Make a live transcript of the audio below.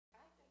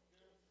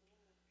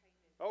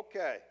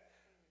Okay,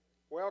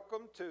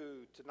 welcome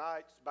to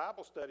tonight's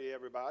Bible study,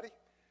 everybody.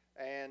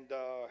 And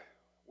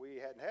we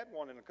hadn't had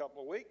one in a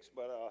couple of weeks,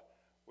 but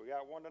we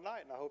got one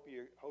tonight, and I hope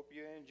you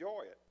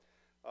enjoy it.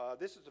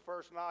 This is the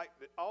first night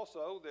that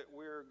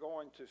we're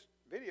going to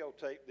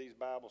videotape these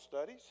Bible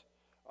studies.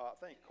 I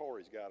think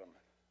Corey's got them,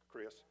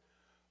 Chris.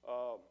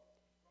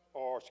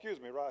 Excuse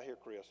me, right here,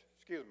 Chris.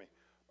 Excuse me.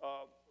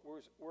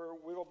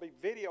 We'll be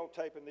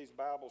videotaping these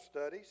Bible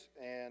studies,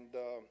 and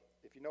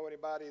if you know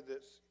anybody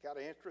that's got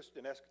an interest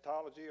in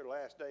eschatology or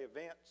last day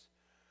events,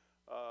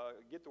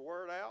 get the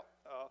word out,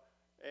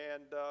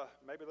 and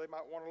maybe they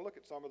might want to look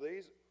at some of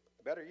these.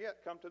 Better yet,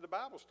 come to the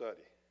Bible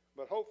study.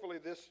 But hopefully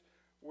this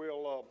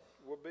will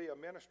be a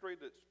ministry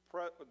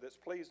that's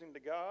pleasing to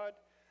God.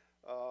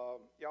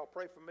 Y'all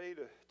pray for me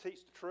to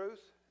teach the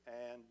truth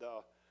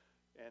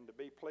and to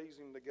be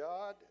pleasing to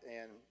God.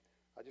 And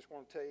I just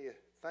want to tell you,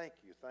 thank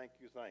you.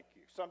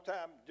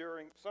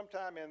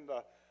 Sometime in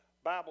the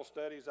Bible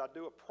studies, I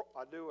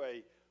do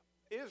a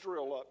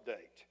Israel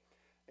update,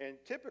 and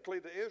typically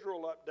the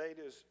Israel update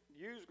is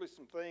usually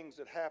some things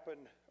that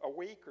happen a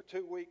week or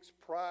 2 weeks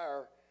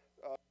prior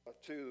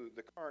to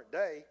the current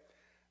day.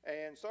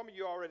 And some of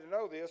you already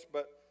know this,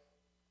 but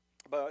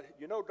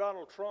you know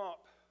Donald Trump.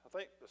 I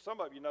think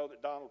some of you know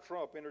that Donald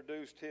Trump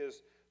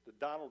the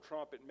Donald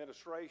Trump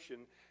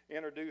administration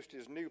introduced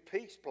his new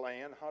peace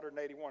plan,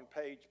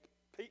 181-page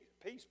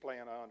peace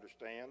plan, I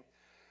understand.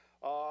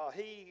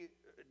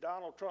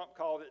 Donald Trump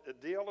called it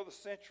the deal of the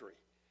century.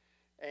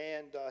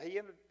 And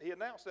he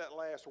announced that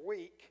last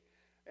week,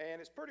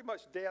 and it's pretty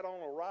much dead on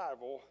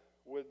arrival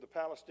with the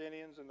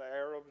Palestinians and the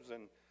Arabs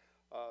and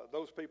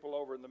those people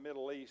over in the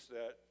Middle East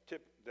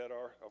that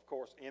are, of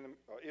course,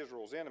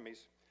 Israel's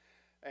enemies.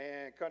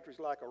 And countries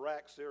like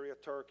Iraq, Syria,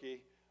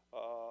 Turkey,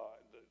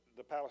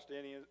 the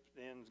Palestinians,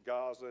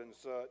 Gaza and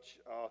such,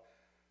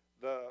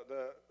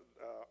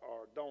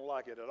 don't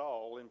like it at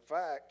all. In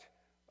fact,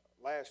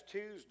 last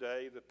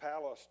Tuesday, the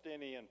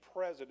Palestinian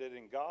president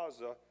in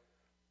Gaza,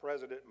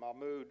 President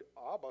Mahmoud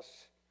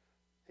Abbas,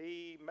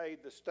 he made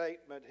the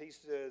statement, he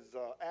says,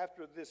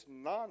 after this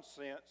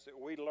nonsense that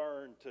we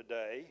learned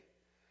today,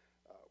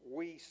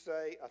 we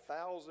say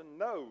 1,000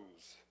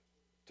 no's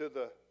to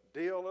the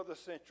deal of the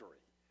century.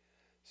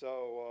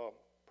 So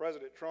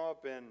President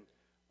Trump and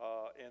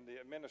the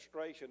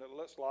administration, it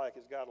looks like,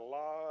 has got a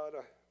lot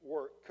of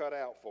work cut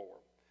out for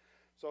them.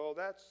 So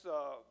that's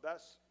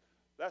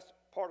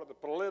part of the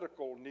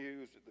political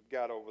news that they've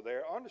got over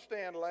there. I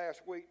understand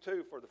last week,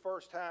 too, for the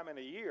first time in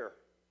a year,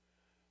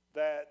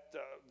 that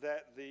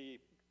the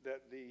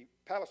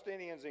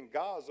Palestinians in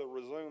Gaza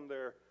resumed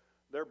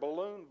their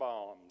balloon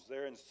bombs,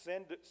 their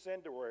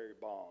incendiary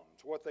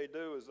bombs. What they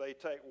do is they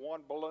take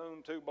 1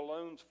 balloon, 2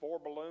 balloons, 4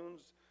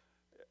 balloons,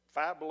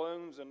 5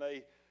 balloons, and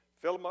they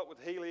fill them up with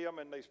helium,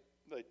 and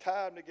they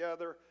tie them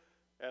together,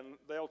 and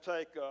they'll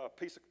take a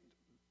piece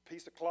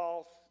of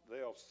cloth,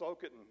 they'll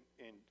soak it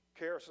in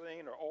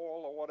kerosene or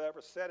oil or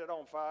whatever, set it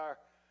on fire,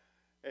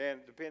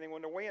 and depending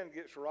when the wind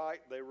gets right,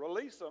 they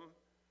release them,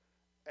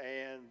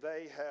 and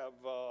they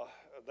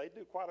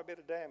do quite a bit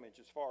of damage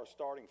as far as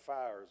starting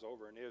fires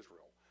over in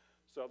Israel.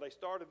 So they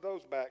started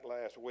those back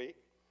last week,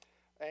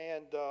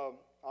 and I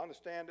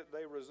understand that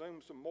they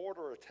resumed some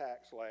mortar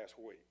attacks last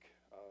week,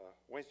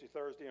 Wednesday,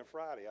 Thursday, and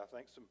Friday. I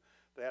think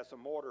they had some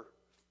mortar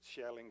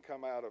shelling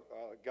come out of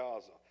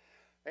Gaza.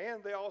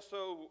 And they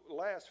also,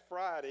 last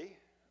Friday,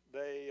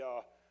 they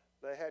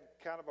had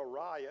kind of a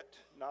riot,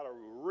 not a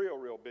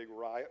real big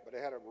riot, but they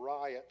had a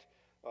riot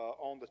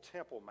on the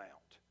Temple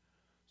Mount.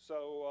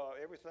 So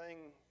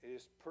everything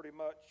is pretty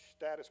much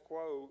status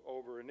quo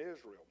over in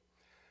Israel.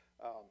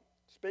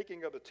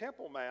 Speaking of the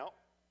Temple Mount,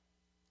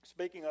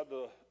 speaking of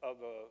the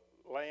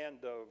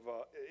land of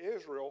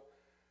Israel,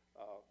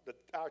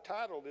 our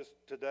title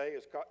today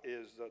is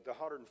the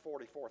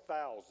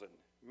 144,000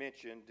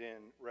 mentioned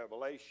in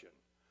Revelation.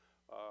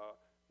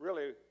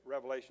 Really,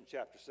 Revelation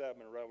chapter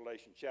 7 and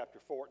Revelation chapter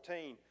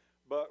 14,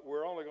 but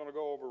we're only going to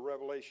go over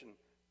Revelation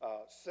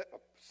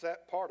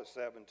part of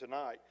 7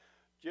 tonight.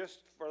 Just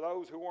for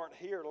those who weren't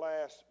here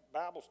last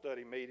Bible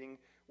study meeting,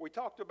 we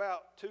talked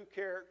about 2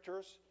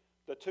 characters,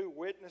 the 2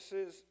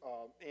 witnesses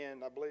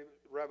in, I believe,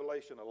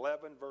 Revelation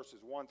 11,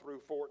 verses 1 through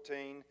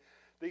 14.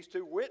 These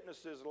 2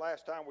 witnesses,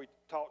 last time we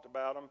talked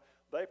about them,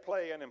 they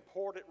play an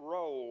important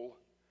role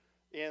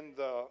in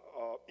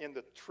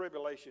the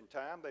tribulation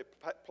time. They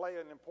play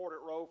an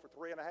important role for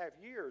 3.5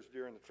 years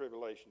during the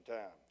tribulation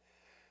time.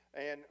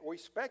 And we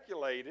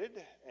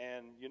speculated,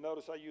 and you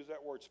notice I use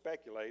that word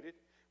speculated,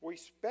 we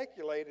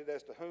speculated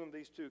as to whom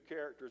these 2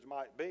 characters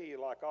might be,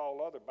 like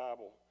all other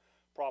Bible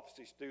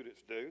prophecy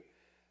students do.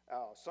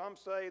 Some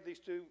say these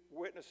 2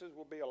 witnesses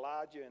will be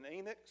Elijah and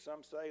Enoch.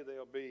 Some say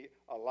they'll be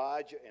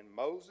Elijah and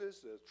Moses.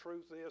 The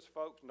truth is,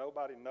 folks,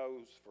 nobody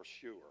knows for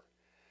sure,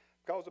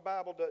 because the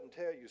Bible doesn't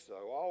tell you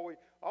so.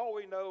 All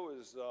we know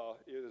is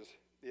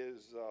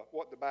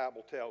what the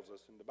Bible tells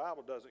us, and the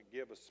Bible doesn't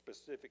give us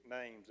specific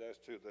names as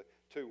to the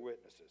 2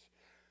 witnesses.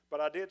 But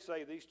I did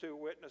say these 2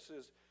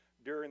 witnesses,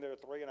 during their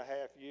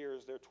 3.5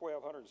 years, their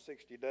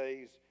 1,260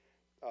 days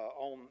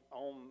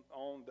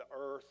on the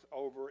earth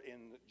over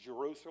in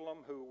Jerusalem,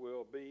 who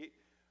will be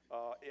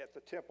at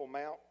the Temple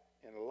Mount.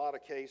 In a lot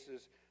of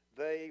cases,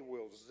 they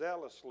will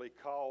zealously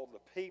call the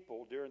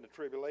people during the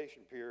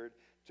tribulation period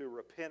to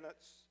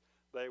repentance.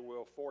 They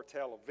will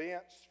foretell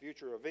events,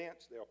 future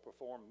events. They'll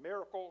perform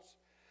miracles.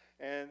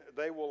 And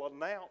they will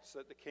announce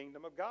that the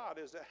kingdom of God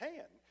is at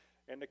hand.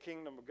 And the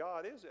kingdom of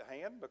God is at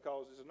hand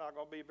because it's not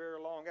going to be very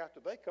long after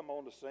they come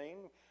on the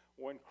scene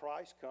when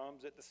Christ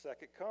comes at the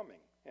second coming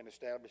and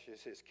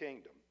establishes his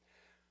kingdom.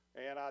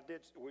 And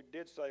we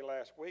did say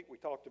last week, we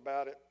talked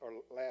about it, or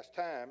last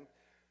time,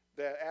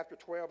 that after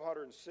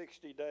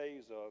 1,260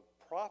 days of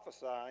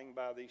prophesying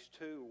by these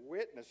two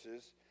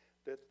witnesses,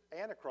 that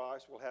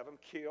Antichrist will have them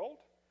killed,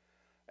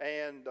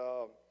 and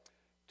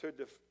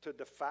to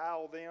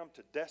defile them,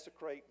 to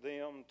desecrate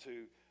them,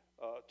 to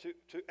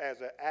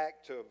as an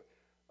act of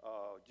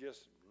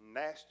just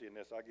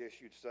nastiness, I guess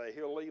you'd say.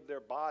 He'll leave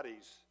their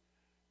bodies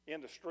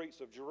in the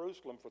streets of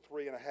Jerusalem for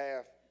three and a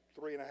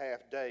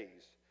half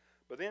days.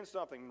 But then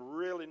something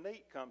really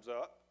neat comes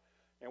up,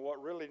 and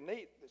what really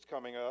neat is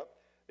coming up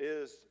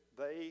is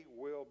they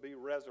will be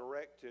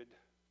resurrected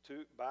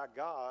by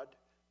God.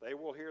 They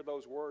will hear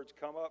those words,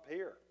 "Come up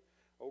here."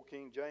 Old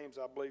King James,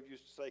 I believe,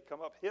 used to say,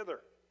 "Come up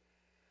hither."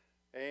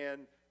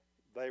 And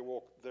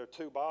their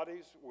two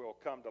bodies will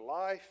come to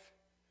life.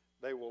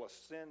 They will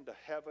ascend to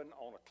heaven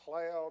on a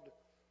cloud,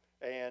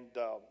 and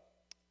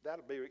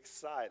that'll be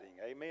exciting.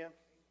 Amen?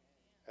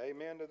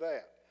 Amen to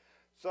that.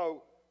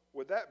 So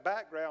with that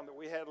background that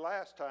we had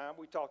last time,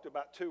 we talked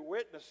about two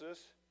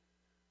witnesses.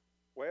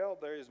 Well,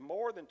 there is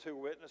more than two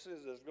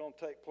witnesses that's going to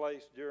take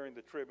place during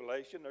the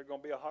tribulation. There are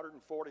going to be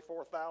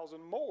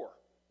 144,000 more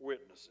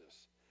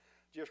witnesses.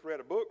 Just read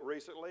a book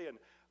recently, and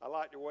I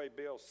like the way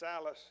Bill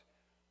Salus,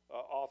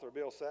 author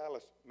Bill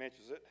Salus,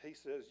 mentions it. He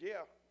says,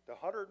 yeah, the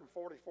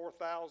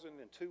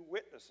 144,002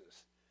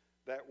 witnesses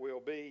that will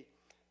be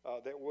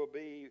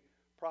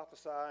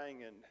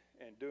prophesying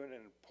and doing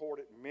an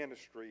important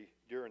ministry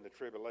during the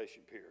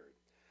tribulation period.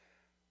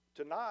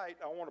 Tonight,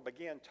 I want to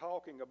begin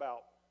talking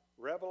about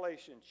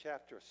Revelation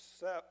chapter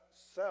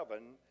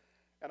 7,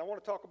 and I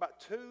want to talk about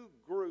two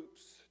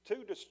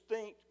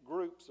distinct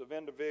groups of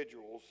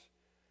individuals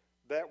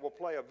that will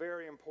play a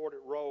very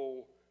important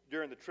role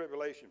during the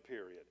tribulation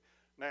period.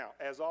 Now,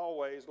 as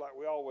always, like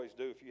we always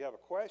do, if you have a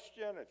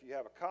question, if you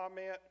have a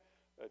comment,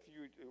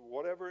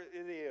 whatever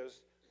it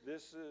is,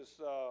 this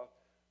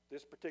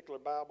particular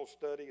Bible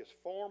study is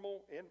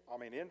informal, and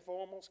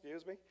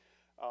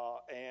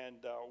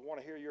want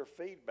to hear your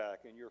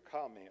feedback and your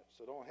comments,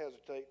 so don't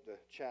hesitate to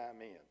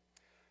chime in.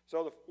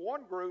 So the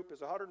one group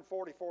is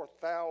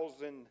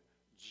 144,000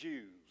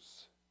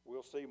 Jews.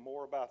 We'll see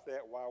more about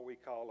that, why we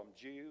call them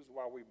Jews,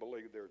 why we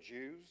believe they're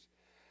Jews.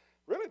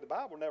 Really, the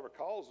Bible never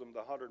calls them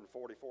the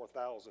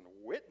 144,000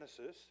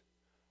 witnesses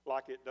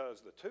like it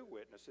does the two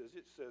witnesses.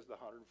 It says the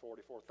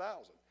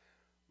 144,000.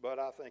 But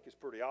I think it's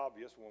pretty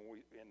obvious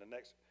when in the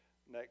next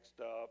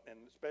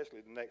and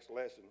especially the next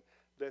lesson,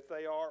 that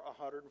they are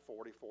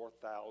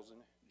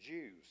 144,000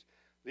 Jews.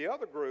 The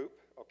other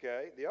group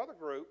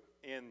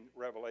in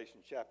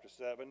Revelation chapter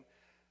 7,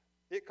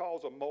 it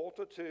calls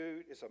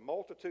it's a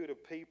multitude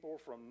of people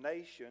from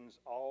nations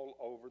all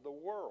over the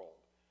world.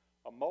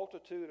 A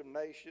multitude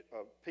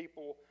of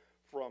people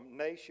from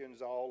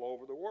nations all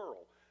over the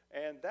world.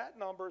 And that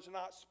number is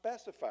not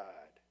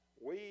specified.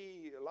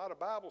 A lot of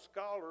Bible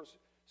scholars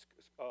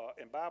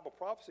and Bible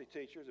prophecy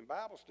teachers and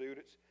Bible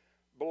students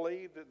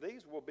believe that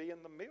these will be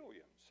in the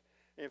millions.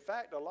 In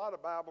fact, a lot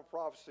of Bible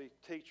prophecy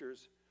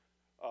teachers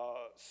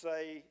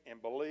say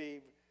and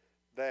believe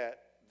that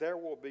there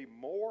will be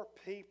more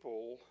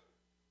people,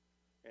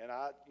 and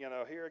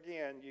here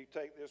again, you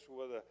take this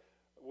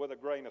with a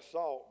grain of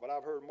salt, but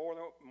I've heard more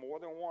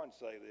than one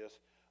say this.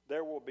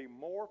 There will be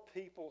more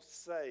people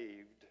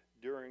saved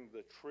during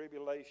the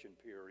tribulation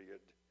period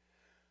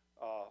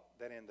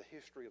than in the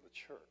history of the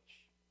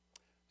church.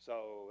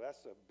 So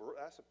that's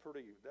a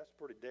pretty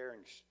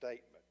daring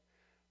statement.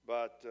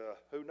 But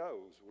who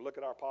knows? Look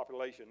at our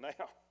population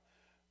now.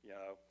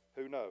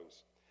 Who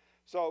knows?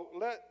 So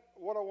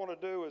what I want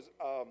to do is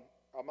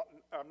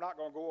I'm not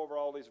going to go over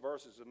all these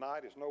verses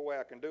tonight. There's no way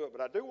I can do it.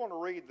 But I do want to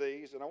read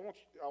these, and I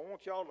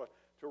want y'all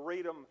to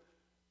read them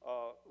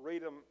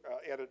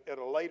at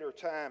a later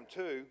time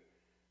too.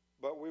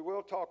 But we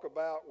will talk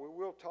about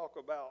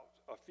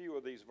a few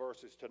of these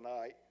verses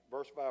tonight,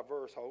 verse by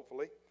verse,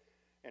 hopefully,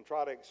 and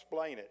try to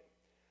explain it.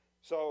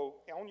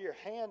 So on your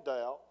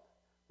handout,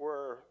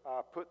 where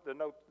I put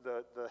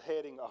the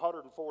heading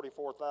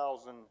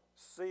 144,000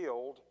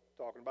 sealed,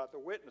 talking about the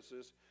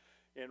witnesses,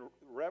 in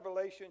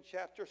Revelation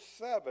chapter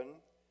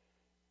 7,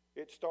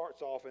 it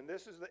starts off, and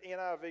this is the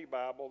NIV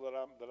Bible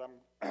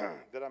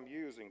that I'm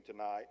using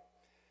tonight.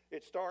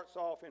 It starts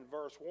off in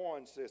verse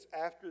 1, says,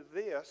 "After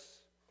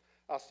this,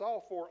 I saw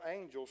four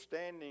angels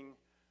standing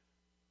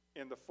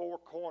in the four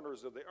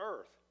corners of the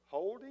earth,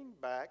 holding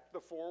back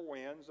the four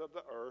winds of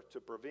the earth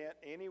to prevent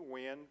any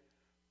wind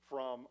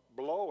from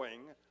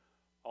blowing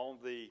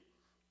on the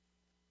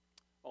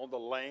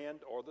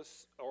land or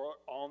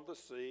on the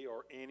sea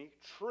or any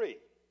tree."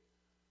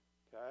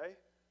 Okay.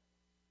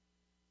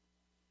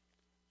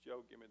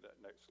 Joe, give me that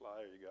next slide.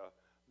 There you go.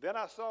 Then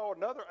I saw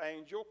another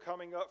angel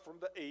coming up from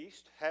the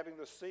east, having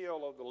the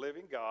seal of the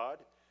living God.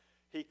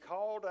 He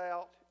called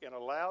out in a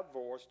loud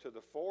voice to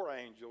the four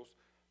angels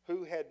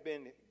who had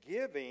been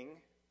given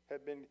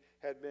the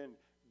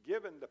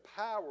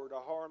power to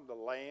harm the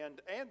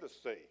land and the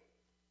sea.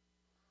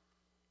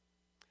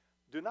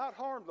 Do not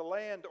harm the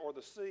land or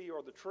the sea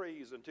or the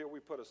trees until we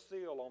put a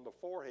seal on the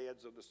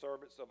foreheads of the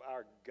servants of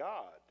our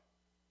God.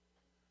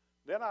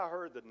 Then I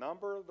heard the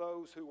number of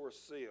those who were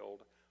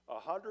sealed,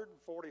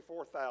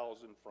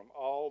 144,000 from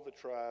all the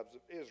tribes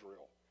of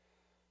Israel.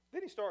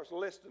 Then he starts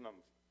listing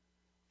them.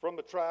 From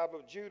the tribe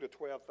of Judah,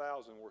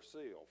 12,000 were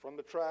sealed. From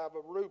the tribe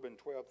of Reuben,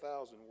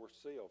 12,000 were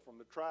sealed. From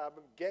the tribe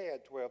of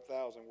Gad,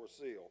 12,000 were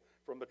sealed.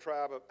 From the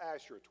tribe of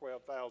Asher,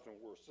 12,000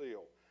 were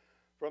sealed.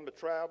 From the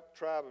tribe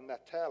of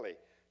Naphtali,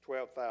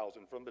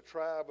 12,000. From the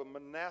tribe of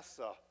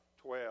Manasseh,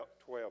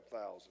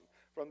 12,000.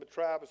 From the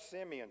tribe of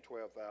Simeon,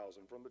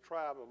 12,000. From the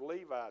tribe of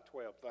Levi,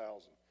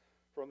 12,000.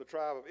 From the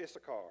tribe of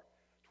Issachar,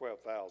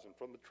 12,000.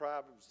 From the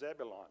tribe of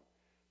Zebulun,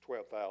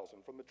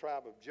 12,000. From the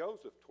tribe of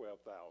Joseph,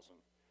 12,000.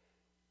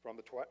 From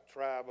the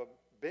tribe of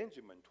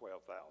Benjamin,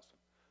 12,000.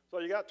 So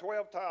you got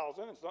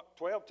 12,000, and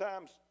 12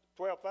 times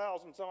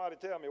 12,000, somebody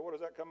tell me, what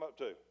does that come up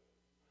to?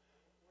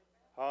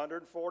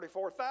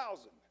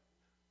 144,000.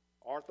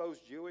 Aren't those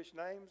Jewish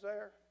names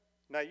there?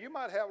 Now, you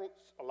might have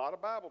a lot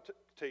of Bible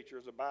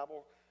teachers,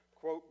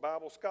 quote,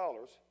 Bible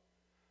scholars,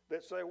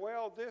 that say,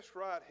 well, this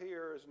right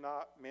here is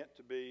not meant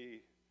to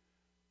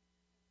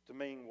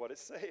mean what it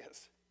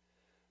says.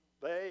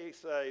 They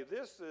say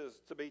this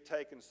is to be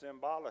taken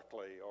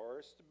symbolically, or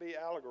it's to be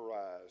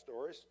allegorized,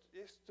 or it's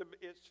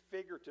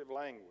figurative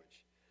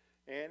language.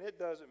 And it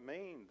doesn't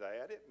mean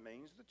that. It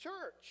means the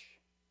church.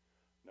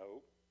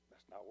 No,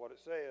 that's not what it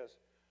says.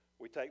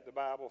 We take the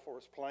Bible for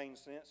its plain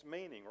sense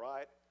meaning,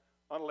 right?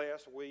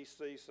 Unless we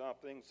see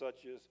something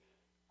such as,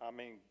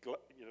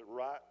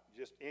 right,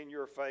 just in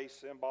your face,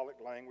 symbolic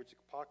language,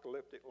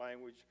 apocalyptic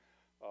language,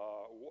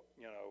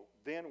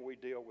 then we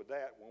deal with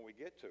that when we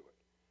get to it.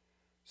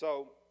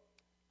 So,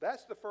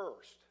 that's the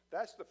first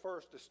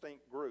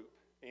distinct group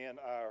in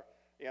our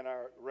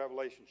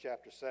Revelation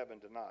chapter 7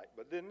 tonight.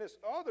 But then this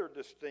other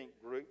distinct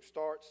group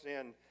starts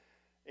in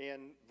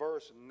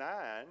verse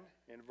 9.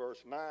 In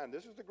verse 9,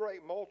 this is the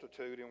great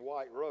multitude in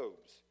white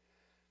robes.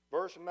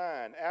 Verse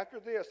 9, after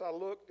this I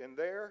looked, and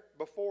there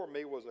before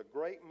me was a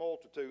great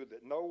multitude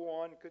that no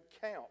one could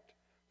count,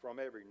 from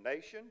every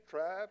nation,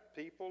 tribe,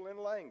 people, and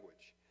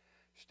language,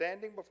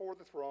 standing before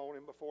the throne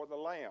and before the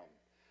Lamb.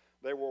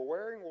 They were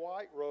wearing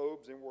white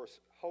robes and were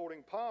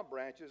holding palm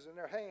branches in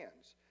their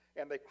hands.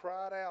 And they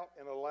cried out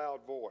in a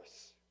loud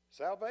voice,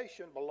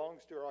 salvation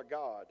belongs to our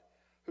God,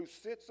 who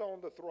sits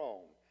on the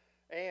throne,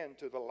 and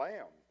to the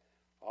Lamb.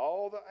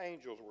 All the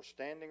angels were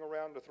standing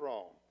around the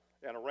throne,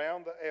 and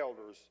around the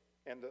elders,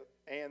 and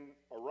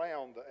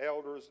around the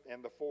elders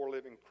and the four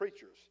living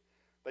creatures.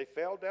 They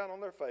fell down on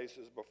their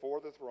faces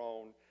before the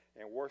throne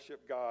and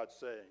worshiped God,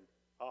 saying,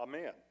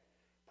 Amen.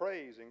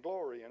 Praise and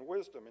glory and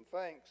wisdom and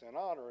thanks and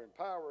honor and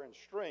power and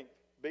strength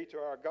be to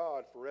our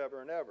God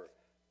forever and ever.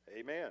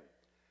 Amen.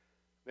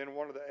 Then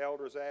one of the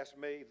elders asked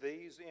me,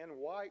 these in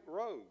white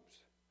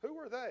robes, who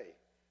are they,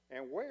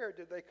 and where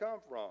did they come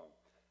from?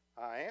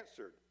 I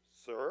answered,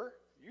 Sir,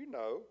 you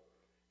know.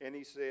 And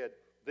he said,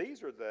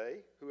 these are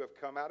they who have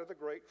come out of the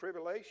great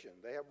tribulation.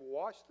 They have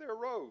washed their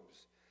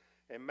robes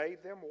and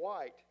made them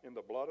white in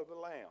the blood of the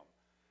Lamb.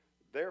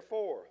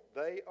 Therefore,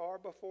 they are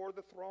before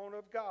the throne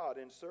of God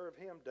and serve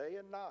him day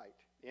and night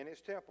in his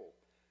temple.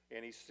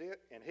 And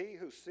he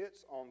who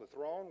sits on the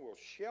throne will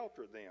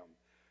shelter them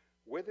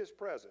with his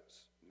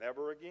presence.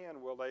 Never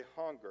again will they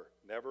hunger.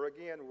 Never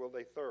again will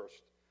they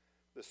thirst.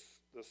 The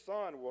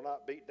sun will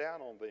not beat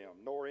down on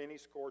them, nor any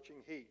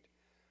scorching heat.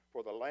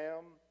 For the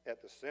Lamb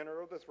at the center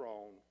of the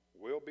throne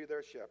will be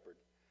their shepherd.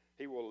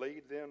 He will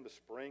lead them to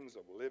springs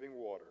of living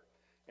water,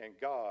 and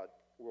God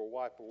will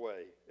wipe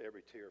away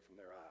every tear from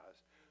their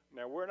eyes.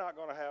 Now, we're not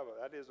going to have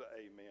that is an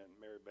amen,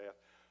 Mary Beth.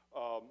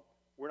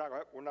 We're not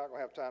going to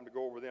have time to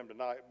go over them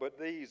tonight, but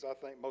these, I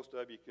think most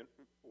of you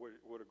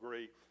would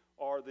agree,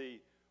 are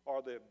the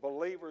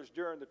believers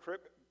during the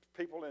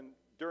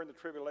during the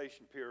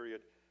tribulation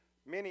period.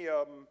 Many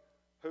of them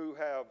who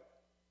have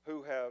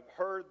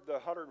heard the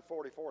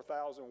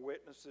 144,000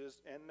 witnesses,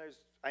 and there's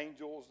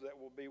angels that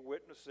will be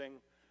witnessing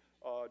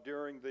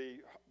during the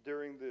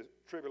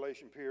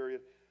tribulation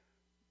period.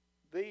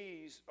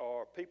 These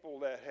are people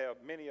that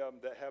have, many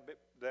of them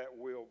that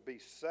will be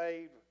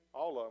saved.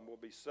 All of them will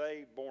be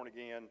saved, born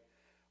again.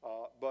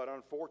 But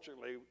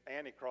unfortunately,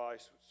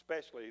 Antichrist,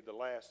 especially the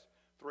last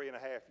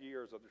 3.5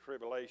 years of the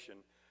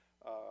tribulation,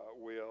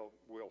 will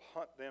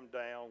hunt them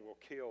down, will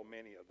kill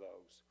many of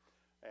those.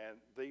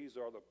 And these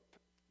are the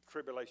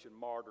tribulation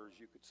martyrs,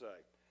 you could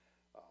say.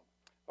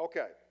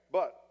 Okay,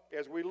 but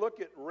as we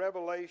look at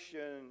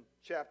Revelation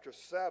chapter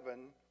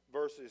 7,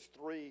 verses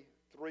 3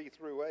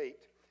 through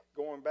 8,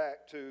 going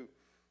back to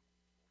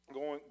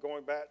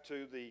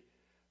the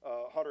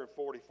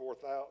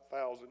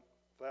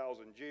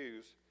 144,000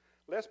 Jews,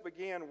 let's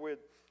begin with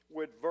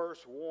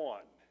verse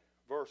 1.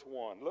 Verse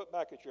 1. Look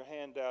back at your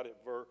handout at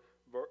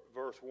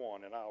verse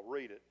 1, and I'll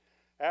read it.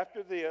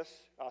 After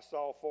this, I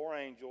saw four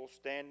angels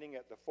standing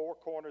at the four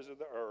corners of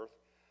the earth,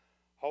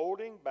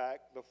 holding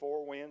back the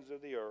four winds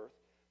of the earth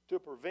to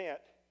prevent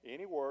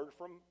any wind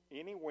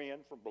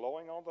from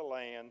blowing on the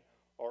land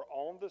or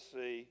on the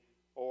sea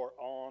or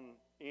on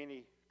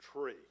any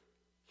tree.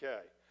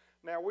 Okay.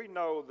 Now we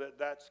know that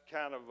that's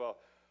kind of a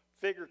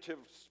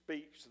figurative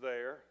speech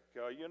there.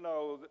 Okay.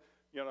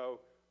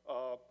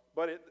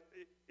 But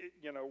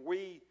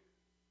we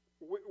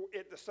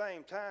at the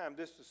same time,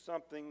 this is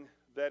something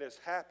that is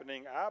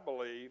happening, I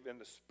believe, in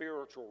the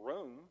spiritual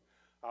room.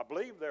 I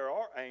believe there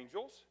are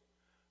angels.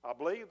 I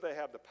believe they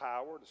have the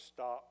power to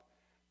stop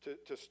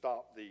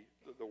the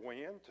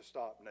wind, to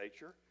stop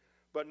nature.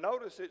 But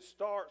notice it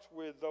starts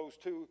with those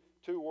two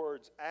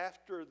words,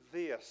 after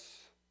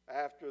this,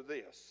 after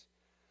this.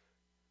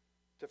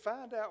 To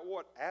find out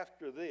what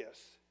after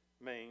this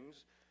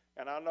means,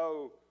 and I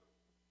know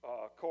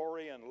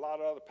Corey and a lot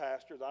of other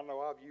pastors, I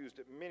know I've used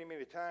it many,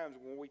 many times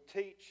when we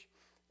teach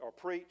or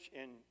preach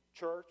in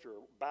church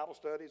or Bible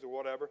studies or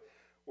whatever,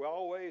 we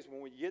always,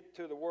 when we get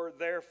to the word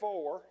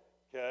therefore,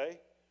 okay,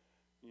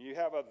 you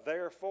have a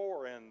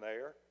therefore in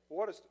there.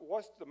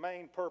 What's the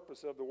main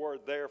purpose of the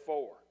word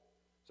therefore?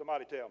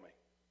 Somebody tell me.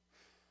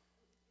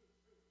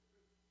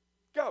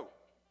 Go.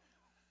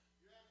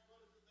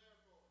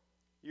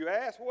 You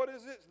ask, what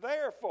is it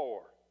there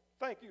for?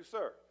 Thank you,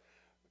 sir.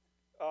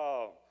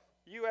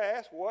 You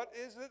ask, what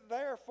is it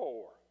there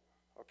for?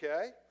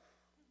 Okay?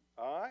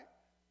 All right?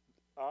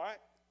 All right?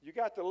 You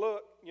got to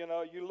look,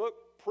 you look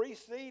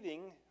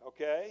preceding,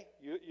 okay?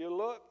 You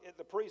look at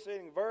the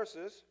preceding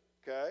verses,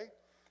 okay?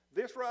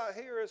 This right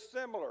here is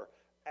similar.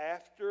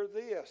 After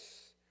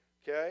this,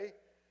 okay?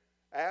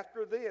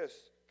 After this,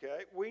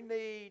 okay? We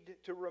need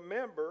to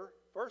remember,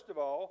 first of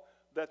all,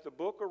 that the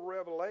book of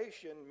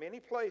Revelation, many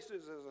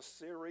places, is a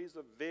series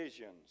of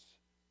visions,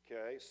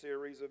 okay?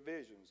 Series of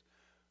visions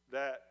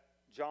that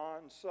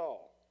John saw.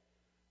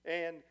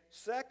 And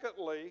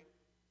secondly,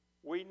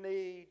 we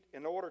need,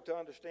 in order to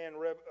understand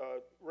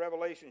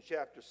Revelation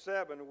chapter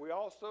 7, we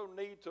also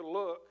need to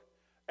look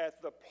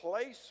at the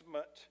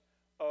placement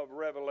of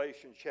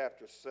Revelation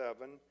chapter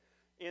 7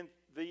 in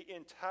the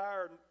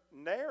entire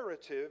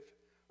narrative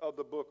of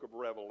the book of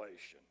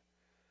Revelation.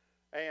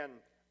 And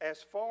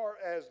as far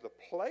as the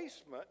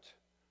placement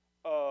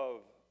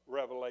of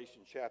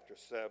Revelation chapter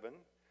 7,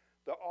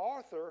 the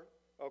author,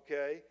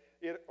 okay,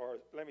 or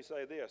let me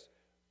say this,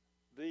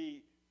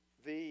 the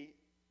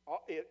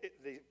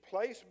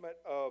placement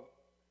of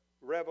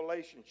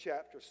Revelation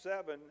chapter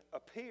 7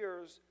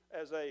 appears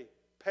as a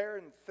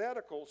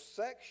parenthetical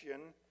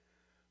section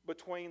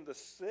between the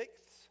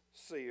sixth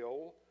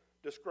seal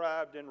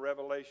described in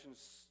Revelation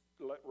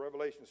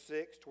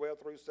 6, 12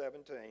 through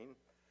 17,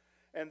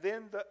 and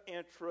then the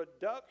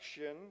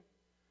introduction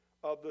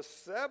of the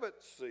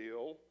seventh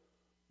seal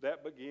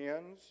that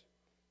begins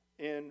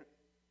in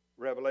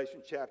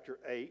Revelation chapter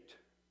 8,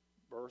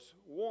 verse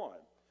 1.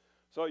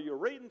 So you're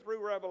reading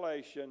through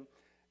Revelation,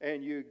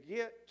 and you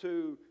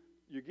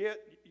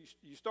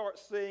start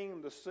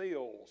seeing the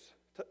seals,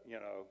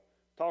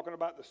 talking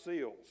about the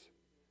seals,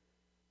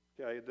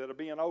 okay, that are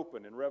being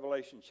opened in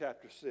Revelation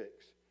chapter 6.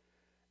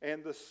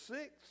 And the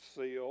sixth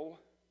seal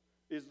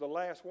is the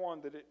last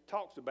one that it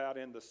talks about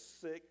in the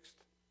sixth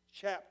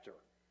chapter,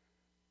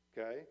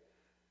 okay?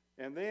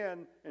 And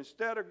then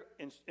instead of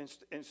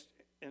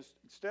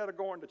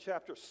going to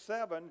chapter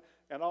 7,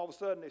 and all of a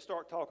sudden they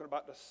start talking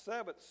about the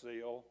seventh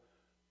seal,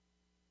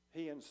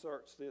 he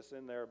inserts this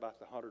in there about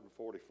the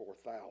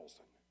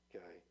 144,000,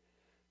 okay?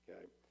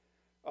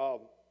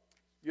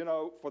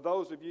 For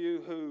those of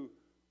you who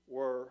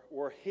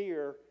were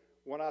here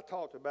when I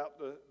talked about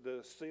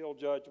the seal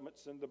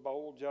judgments and the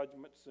bowl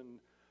judgments and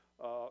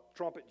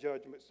trumpet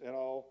judgments and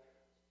all,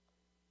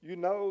 you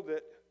know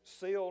that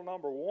seal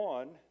number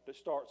 1 that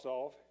starts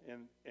off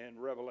in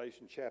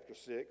Revelation chapter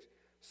 6,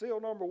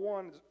 seal number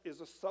 1 is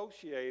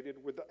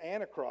associated with the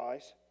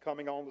Antichrist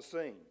coming on the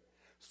scene.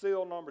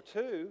 Seal number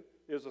 2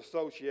 is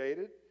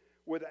associated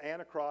with the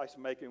Antichrist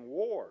making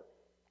war.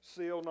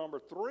 Seal number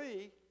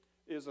 3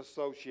 is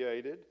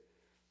associated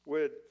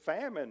with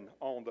famine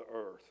on the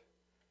earth.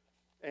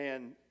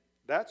 And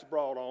that's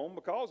brought on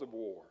because of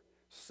war.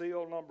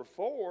 Seal number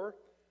 4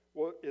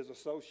 is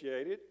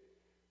associated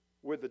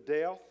with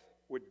death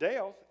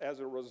as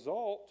a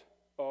result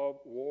of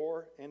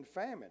war and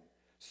famine.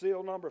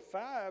 Seal number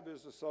 5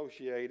 is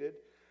associated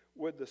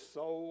with the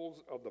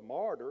souls of the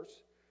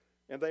martyrs,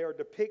 and they are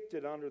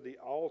depicted under the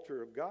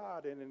altar of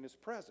God and in His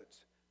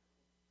presence.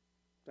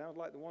 Sounds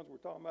like the ones we're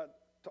talking about,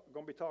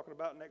 going to be talking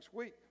about next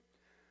week.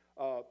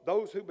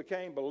 Those who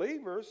became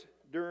believers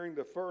during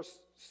the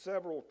first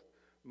several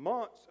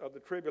months of the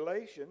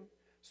tribulation,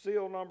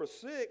 seal number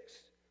 6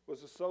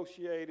 was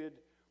associated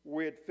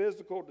with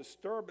physical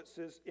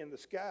disturbances in the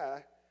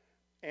sky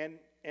and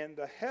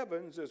the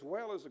heavens, as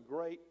well as a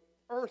great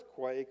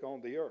earthquake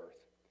on the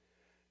earth.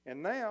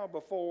 And now,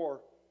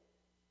 before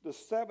the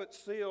seventh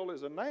seal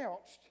is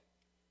announced,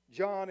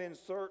 John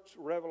inserts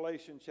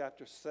Revelation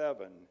chapter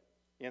 7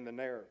 in the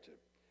narrative.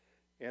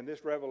 And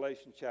this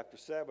Revelation chapter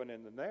 7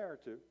 in the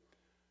narrative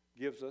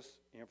gives us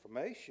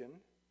information,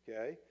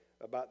 okay,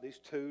 about these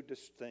two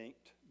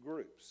distinct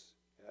groups,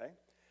 okay?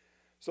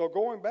 So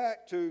going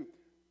back to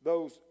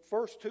those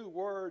first two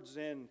words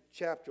in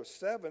chapter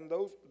 7,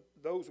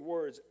 those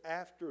words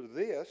after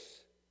this,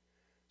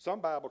 some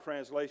Bible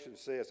translation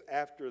says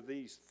after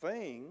these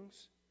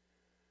things,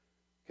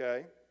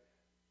 okay?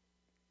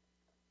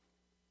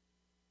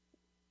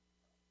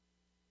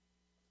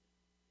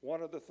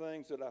 One of the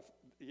things that I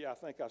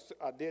think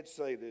I did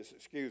say this,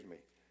 excuse me.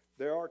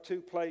 There are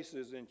two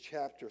places in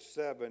chapter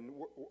 7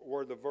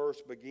 where the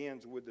verse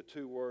begins with the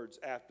two words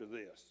after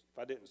this. If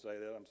I didn't say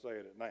that, I'm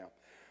saying it now.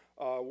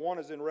 One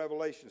is in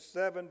Revelation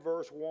 7,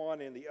 verse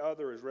 1, and the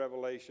other is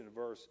Revelation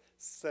verse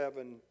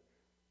 7,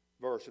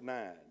 verse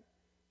 9.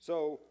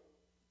 So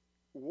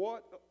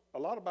what a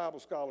lot of Bible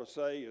scholars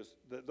say is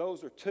that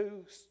those are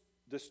two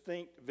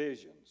distinct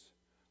visions.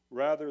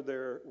 Rather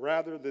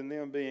than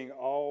them being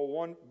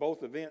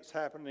both events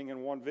happening in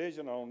one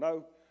vision, I don't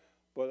know,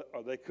 but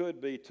they could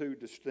be two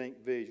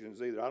distinct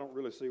visions either. I don't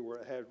really see where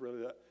it has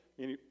really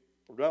any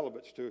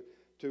relevance to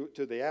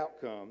the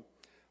outcome.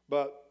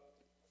 But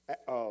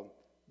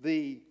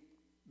the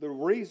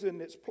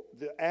reason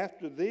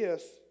after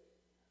this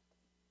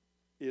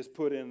is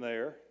put in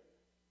there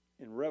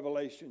in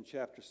Revelation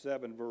chapter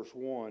 7, verse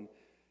 1,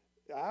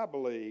 I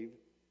believe,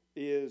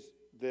 is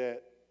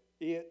that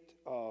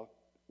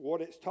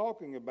what it's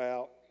talking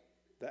about,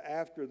 the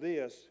after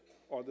this,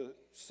 are the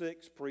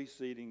 6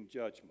 preceding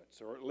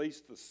judgments, or at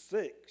least the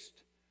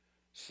 6th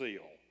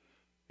seal.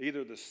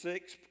 Either the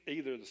 6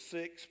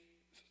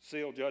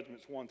 seal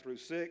judgments 1 through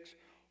 6,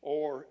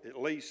 or at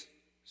least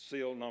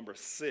seal number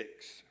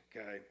 6.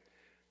 Okay.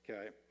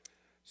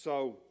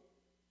 So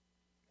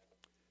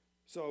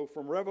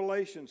from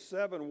Revelation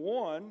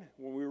 7:1,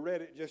 when we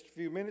read it just a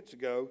few minutes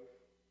ago,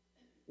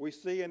 we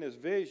see in his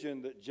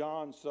vision that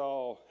John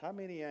saw how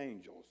many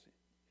angels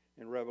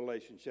in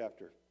Revelation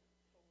chapter?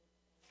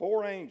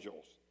 4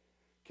 angels.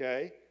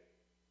 Okay.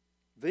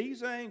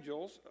 These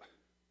angels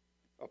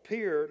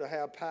appear to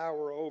have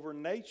power over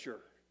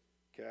nature.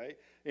 Okay.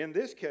 In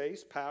this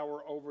case,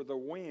 power over the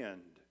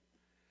wind.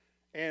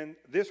 And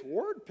this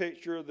word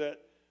picture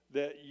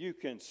that you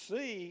can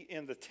see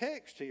in the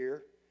text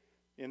here,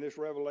 in this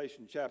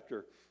Revelation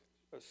chapter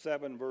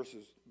 7, verse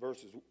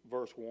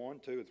 1,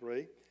 2, and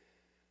 3,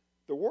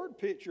 the word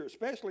picture,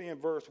 especially in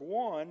verse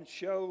 1,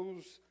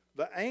 shows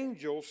the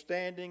angel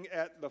standing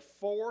at the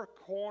 4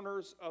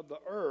 corners of the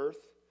earth,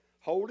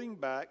 holding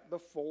back the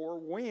 4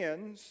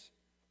 winds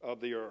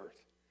of the earth.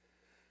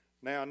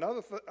 Now,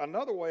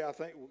 another way I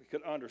think we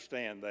could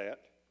understand that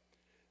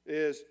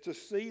is to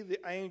see the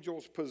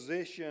angels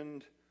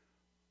positioned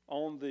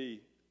around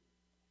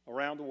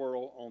the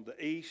world on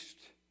the east,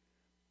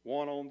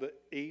 one on the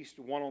east,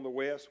 one on the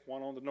west,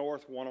 one on the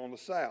north, one on the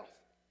south.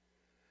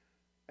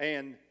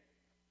 And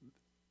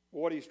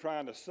what he's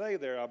trying to say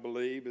there, I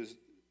believe, is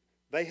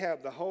they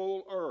have the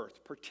whole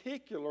earth,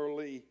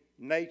 particularly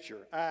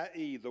nature,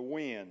 i.e. the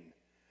wind.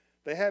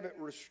 They have it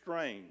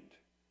restrained.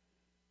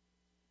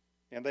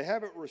 And they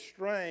have it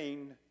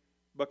restrained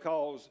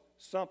because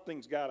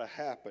something's got to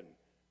happen.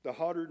 The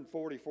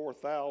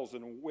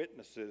 144,000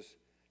 witnesses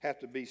have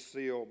to be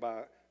sealed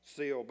by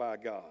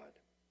God.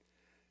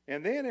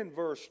 And then in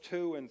verse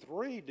 2 and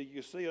 3, do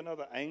you see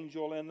another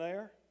angel in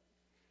there?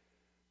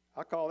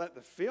 I call that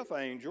the 5th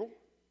angel.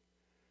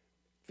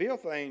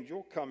 5th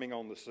angel coming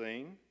on the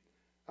scene.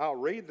 I'll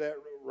read that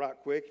right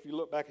quick. If you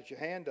look back at your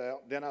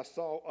handout, then I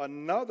saw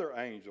another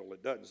angel.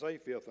 It doesn't say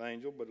 5th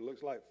angel, but it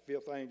looks like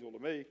 5th angel to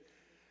me.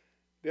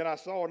 Then I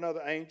saw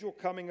another angel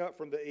coming up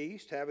from the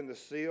east, having the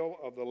seal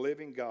of the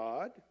living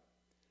God.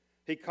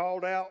 He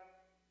called out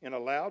in a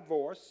loud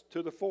voice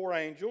to the 4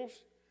 angels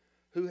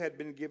who had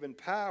been given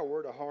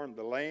power to harm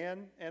the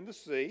land and the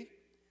sea.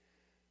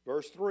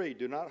 Verse 3,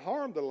 do not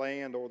harm the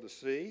land or the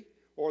sea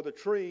or the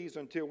trees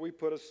until we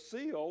put a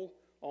seal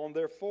on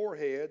their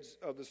foreheads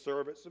of the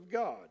servants of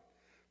God.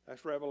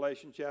 That's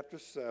Revelation chapter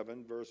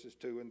 7, verses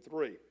 2 and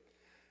 3.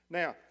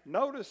 Now,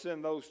 notice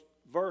in those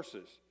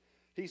verses,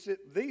 he said,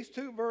 these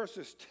 2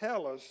 verses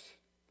tell us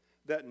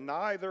that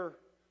neither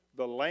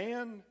the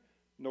land,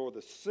 nor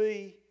the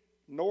sea,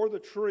 nor the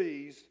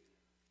trees,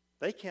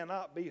 they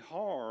cannot be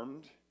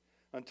harmed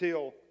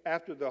until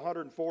after the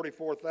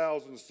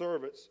 144,000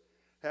 servants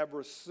have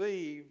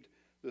received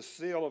the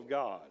seal of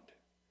God.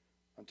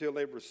 Until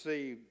they've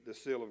received the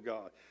seal of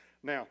God.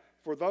 Now,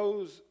 for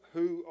those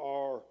who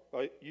are,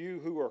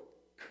 who are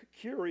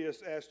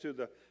curious as to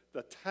the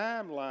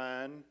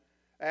timeline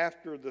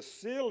after the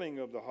sealing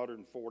of the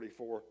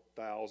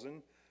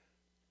 144,000,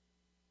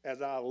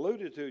 as I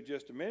alluded to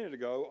just a minute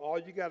ago, all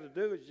you got to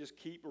do is just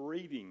keep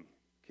reading.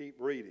 Keep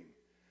reading.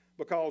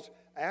 Because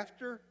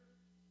after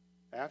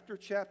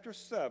chapter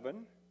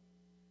 7,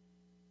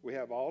 we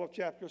have all of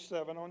chapter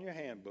 7 on your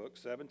handbook,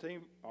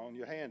 17 on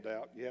your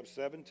handout. You have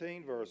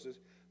 17 verses.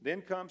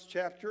 Then comes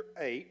chapter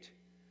 8.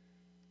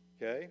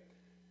 Okay?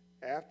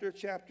 After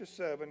chapter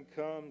 7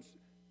 comes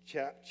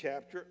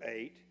chapter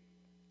 8.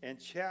 And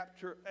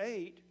chapter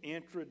 8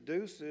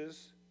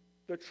 introduces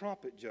the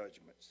trumpet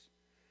judgments.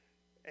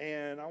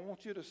 And I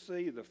want you to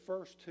see the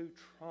first two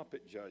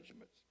trumpet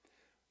judgments.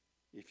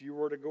 If you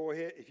were to go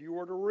ahead, if you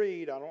were to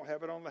read, I don't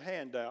have it on the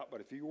handout,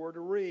 but if you were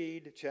to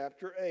read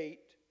chapter 8,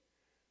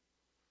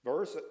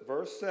 verse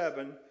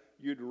 7,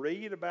 you'd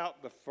read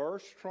about the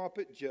first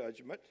trumpet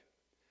judgment.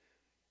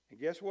 And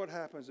guess what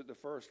happens at the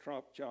first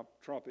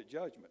trumpet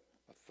judgment?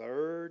 A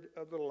third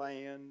of the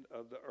land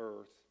of the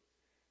earth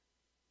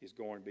is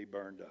going to be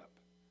burned up.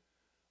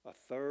 A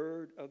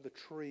third of the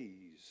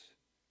trees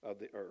of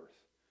the earth.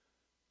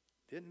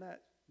 Didn't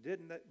that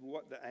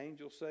what the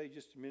angel say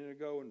just a minute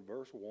ago in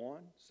verse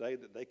 1? Say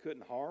that they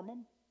couldn't harm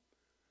them?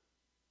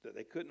 That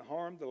they couldn't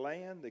harm the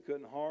land, they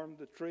couldn't harm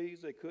the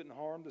trees, they couldn't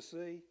harm the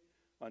sea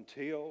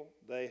until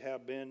they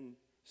have been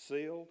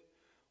sealed?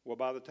 Well,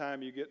 by the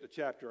time you get to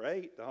chapter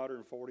 8, the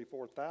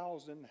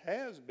 144,000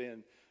 have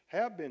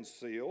been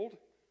sealed.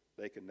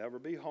 They can never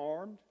be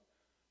harmed.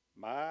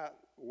 My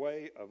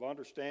way of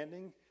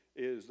understanding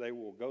is they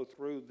will go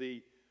through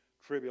the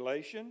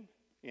tribulation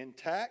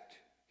intact,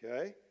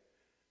 okay?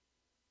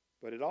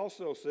 But it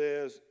also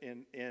says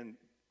in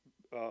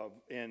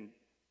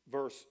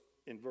verse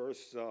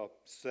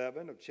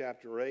 7 of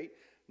chapter 8,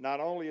 not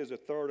only is a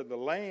third of the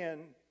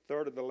land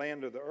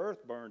of the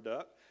earth burned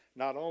up,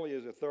 not only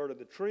is a third of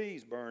the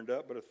trees burned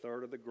up, but a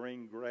third of the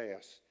green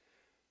grass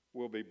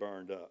will be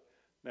burned up.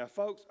 Now,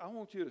 folks, I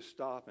want you to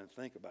stop and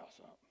think about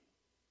something.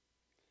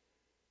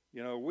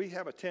 You know, we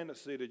have a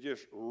tendency to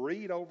just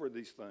read over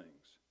these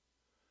things.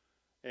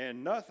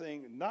 And not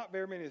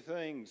very many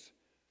things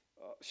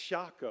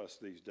shock us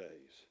these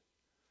days.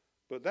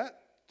 But that,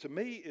 to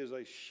me, is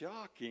a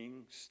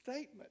shocking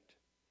statement.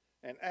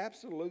 An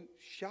absolute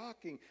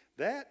shocking.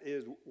 That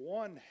is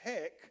one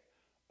heck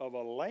of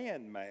a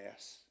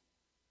landmass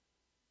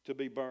to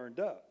be burned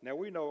up. Now,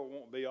 we know it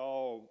won't be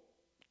all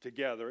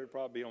together. It'll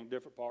probably be on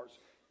different parts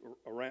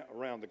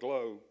around the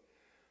globe.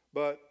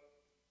 But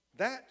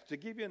that, to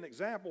give you an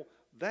example,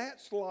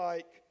 that's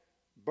like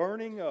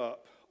burning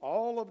up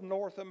all of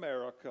North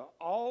America,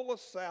 all of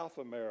South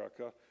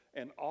America,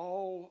 and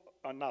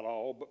not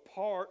all, but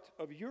part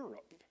of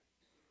Europe.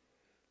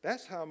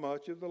 That's how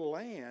much of the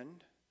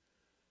land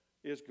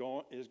is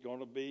going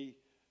to be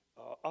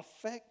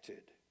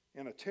affected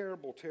in a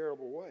terrible,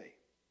 terrible way.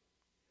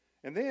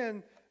 And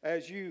then,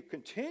 as you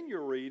continue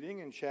reading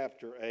in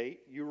chapter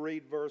 8, you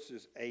read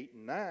verses 8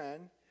 and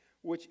 9,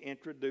 which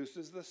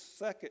introduces the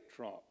second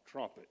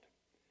trumpet.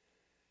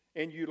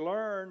 And you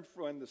learn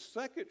when the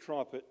second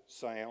trumpet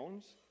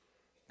sounds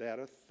that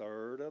a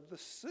third of the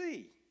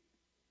sea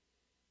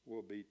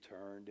will be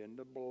turned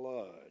into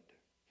blood.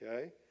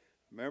 Okay?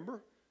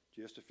 Remember,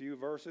 just a few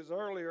verses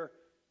earlier,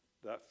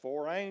 that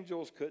 4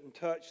 angels couldn't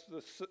touch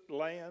the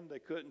land, they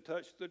couldn't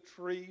touch the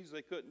trees,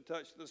 they couldn't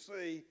touch the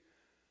sea.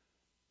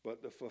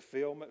 But the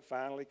fulfillment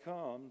finally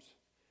comes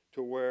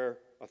to where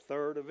a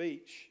third of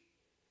each,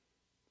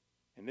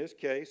 in this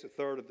case, a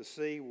third of the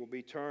sea will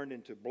be turned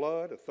into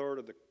blood, a third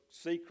of the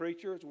sea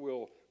creatures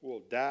will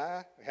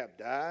die, have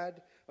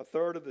died, a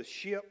third of the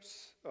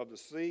ships of the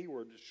sea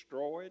were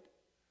destroyed.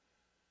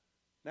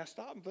 Now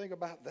stop and think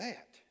about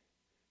that.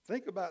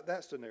 Think about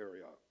that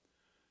scenario.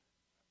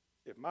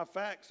 If my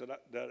facts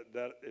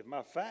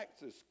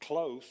is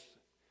close,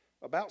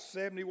 about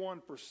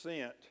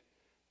 71%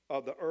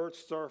 of the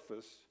Earth's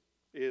surface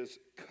is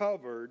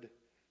covered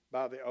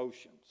by the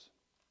oceans.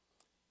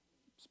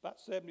 It's about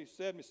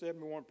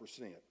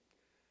 71%.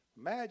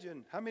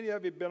 Imagine, how many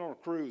of you have been on a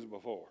cruise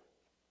before?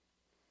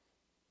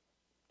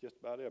 Just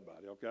about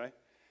everybody, okay?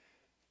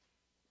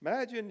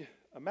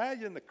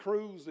 Imagine the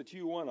cruise that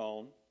you went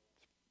on.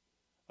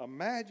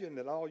 Imagine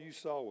that all you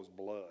saw was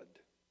blood.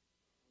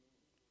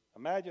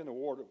 Imagine the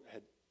water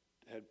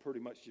had pretty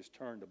much just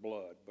turned to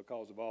blood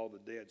because of all the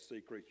dead sea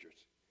creatures.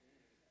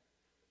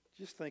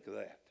 Just think of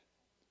that.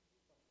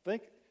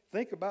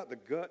 Think about the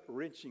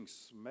gut-wrenching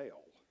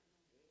smell.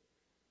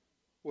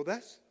 Well,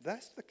 that's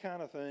the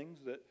kind of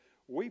things that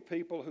we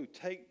people who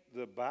take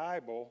the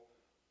Bible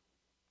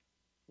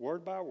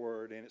word by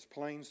word in its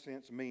plain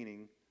sense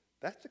meaning,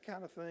 that's the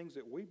kind of things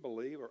that we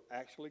believe are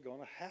actually going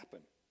to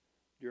happen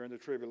during the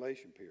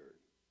tribulation period.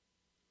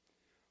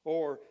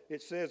 Or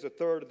it says a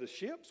third of the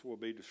ships will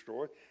be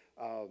destroyed.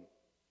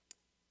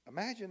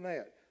 Imagine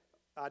that.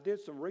 I did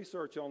some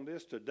research on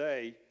this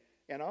today,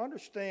 and I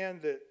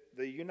understand that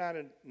the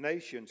United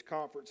Nations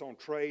Conference on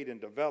Trade and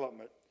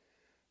Development,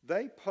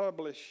 they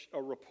publish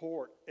a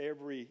report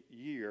every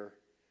year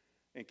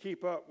and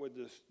keep up with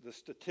the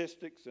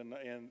statistics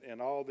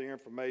and all the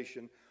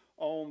information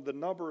on the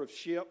number of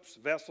ships,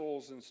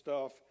 vessels, and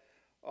stuff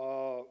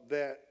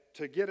that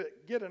to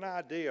get an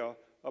idea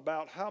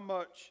about how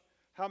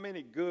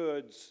many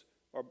goods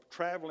are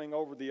traveling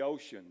over the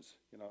oceans,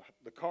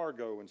 the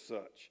cargo and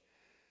such.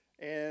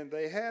 And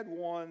they had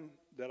one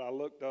that I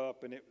looked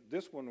up, and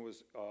this one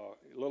was a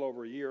little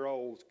over a year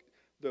old.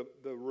 The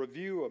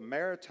Review of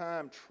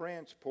Maritime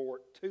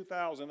Transport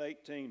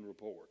 2018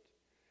 report.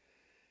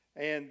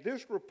 And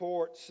this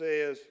report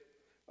says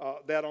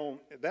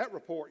that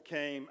report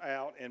came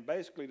out, and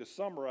basically to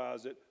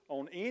summarize it,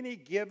 on any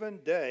given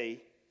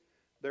day,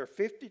 there's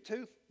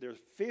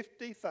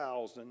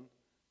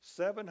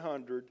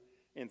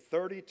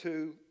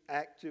 50,732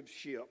 active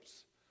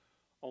ships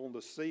on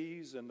the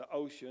seas and the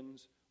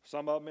oceans,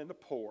 some of them in the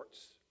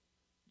ports,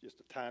 just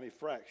a tiny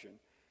fraction,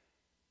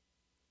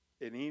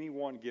 in any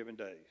one given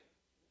day.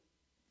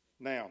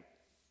 Now,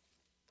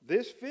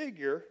 this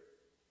figure,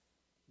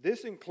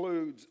 this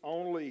includes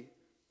only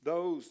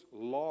those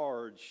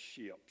large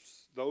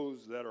ships,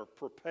 those that are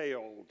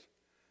propelled,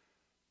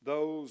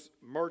 those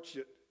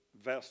merchant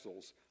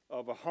vessels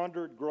of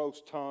 100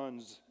 gross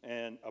tons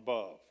and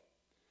above.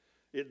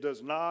 It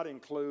does not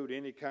include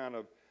any kind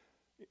of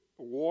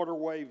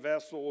waterway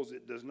vessels.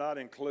 It does not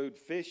include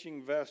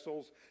fishing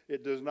vessels.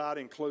 It does not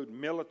include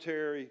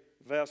military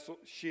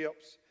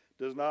ships.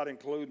 Does not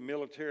include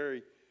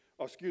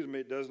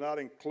it does not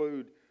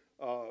include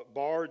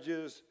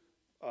barges.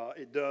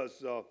 It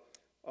does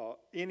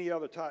any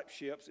other type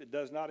ships. It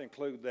does not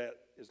include that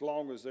as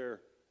long as they're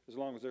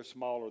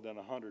smaller than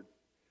 100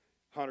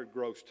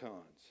 gross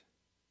tons.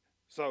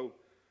 So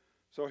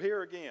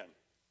here again,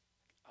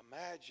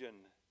 imagine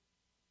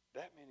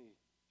that many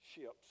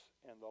ships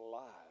and the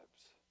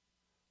lives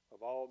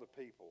of all the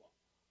people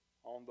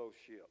on those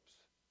ships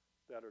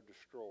that are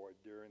destroyed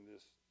during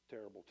this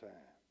terrible time.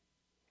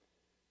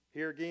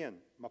 Here again,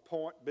 my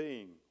point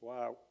being,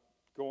 while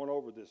going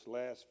over this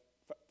last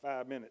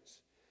 5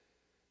 minutes,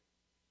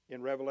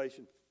 in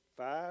Revelation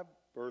 7,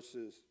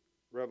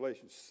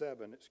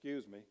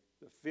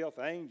 the fifth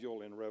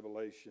angel in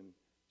Revelation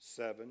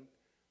 7,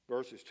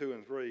 verses 2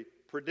 and 3,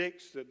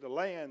 predicts that the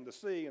land, the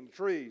sea, and the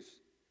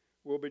trees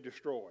will be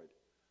destroyed.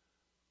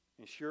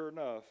 And sure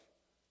enough,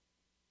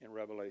 in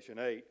Revelation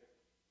 8,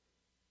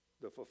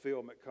 the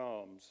fulfillment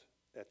comes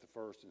at the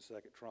first and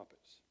second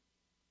trumpets.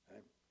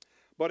 Okay?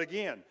 But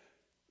again,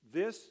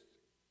 this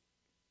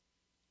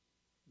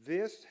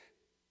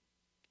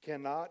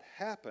cannot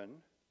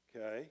happen,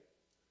 okay?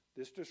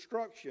 This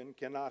destruction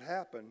cannot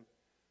happen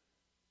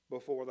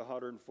before the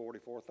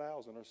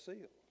 144,000 are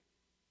sealed.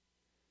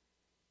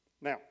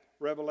 Now,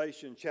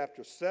 Revelation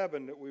chapter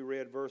 7 that we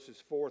read,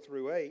 verses 4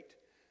 through 8,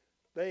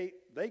 they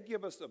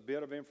give us a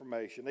bit of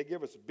information. They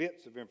give us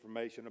bits of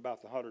information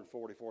about the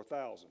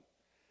 144,000.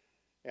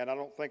 And I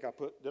don't think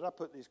did I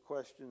put these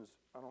questions,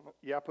 I don't know.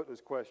 Yeah, I put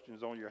these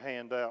questions on your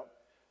handout.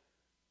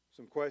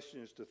 Some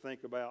questions to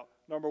think about.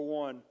 Number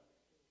one,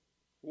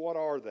 what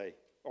are they?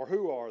 Or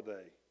who are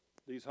they,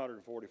 these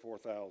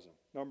 144,000?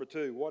 Number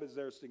two, what is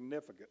their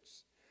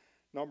significance?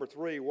 Number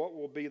three, what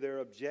will be their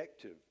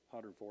objective,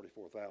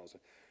 144,000?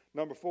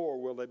 Number four,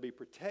 will they be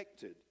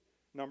protected?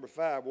 Number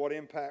five, what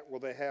impact will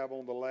they have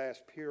on the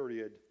last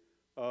period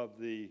of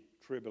the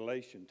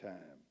tribulation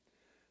time?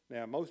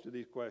 Now, most of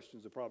these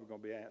questions are probably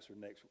going to be answered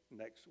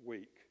next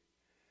week,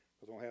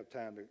 because I don't have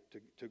time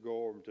to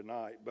go over them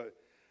tonight. But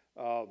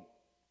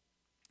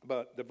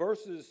the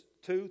verses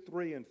 2,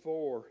 3, and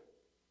 4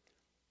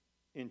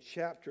 in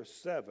chapter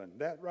 7,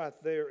 that right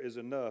there is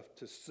enough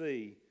to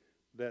see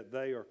that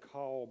they are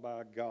called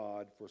by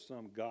God for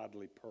some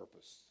godly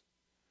purpose.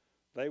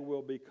 They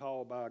will be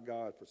called by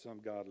God for some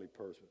godly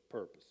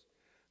purpose.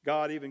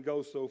 God even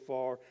goes so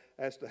far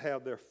as to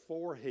have their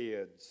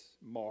foreheads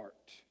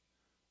marked,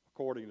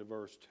 according to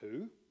verse 2.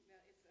 Now,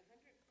 it's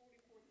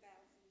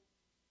 144,000,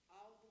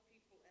 all the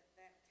people at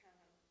that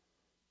time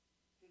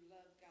who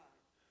love God.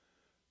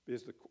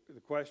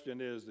 The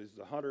question is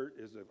the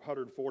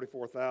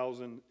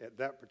 144,000 at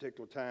that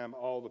particular time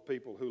all the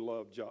people who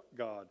love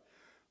God?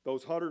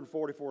 Those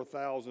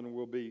 144,000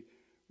 will be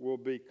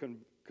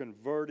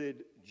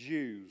converted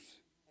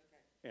Jews.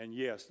 Okay. And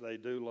yes, they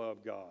do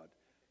love God.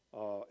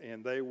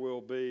 And they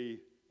will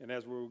be, and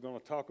as we're going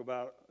to talk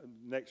about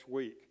next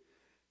week,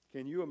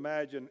 can you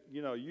imagine,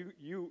 you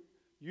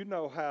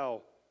know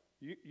how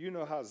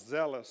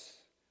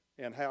zealous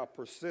and how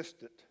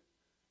persistent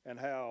and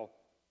how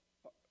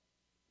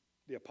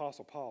the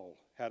Apostle Paul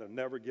had a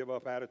never give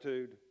up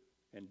attitude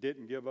and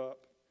didn't give up?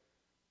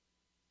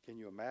 Can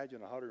you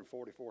imagine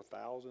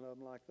 144,000 of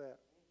them like that?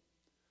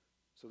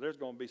 So there's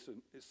going to be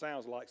it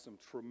sounds like some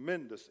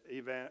tremendous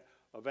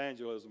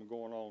evangelism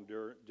going on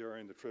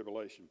during the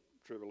tribulation.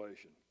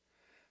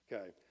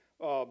 Okay.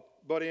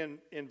 But in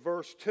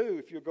verse 2,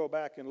 if you go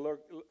back and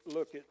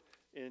look at,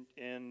 then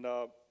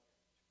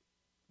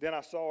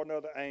I saw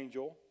another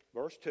angel,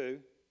 verse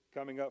 2,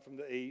 coming up from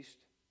the east,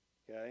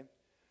 okay,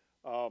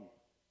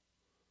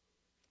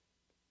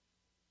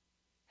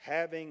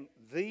 having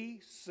the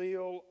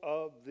seal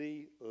of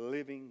the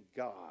living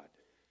God.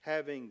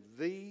 Having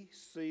the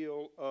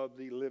seal of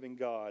the living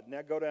God.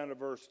 Now go down to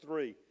verse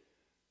 3.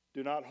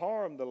 Do not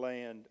harm the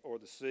land or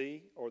the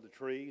sea or the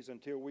trees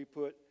until we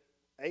put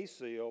a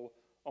seal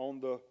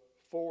on the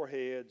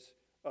foreheads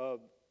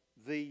of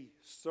the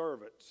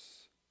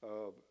servants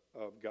of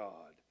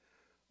God.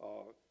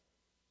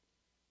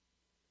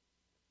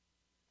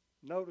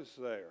 Notice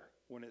there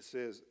when it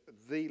says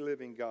the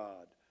living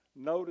God.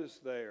 Notice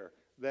there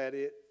that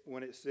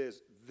when it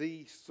says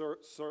the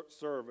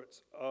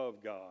servants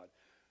of God.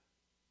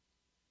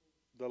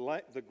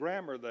 The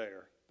grammar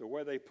there, the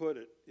way they put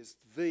it, is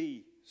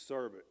the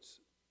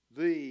servants.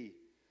 the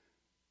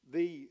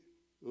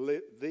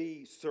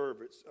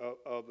servants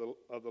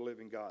of the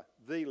living God.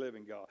 The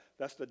living God.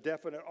 That's the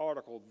definite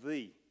article,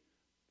 the.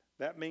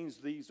 That means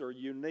these are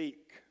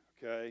unique,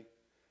 okay?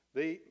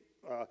 They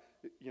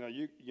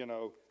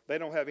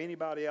don't have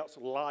anybody else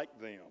like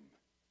them.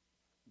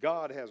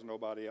 God has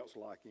nobody else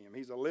like him.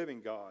 He's a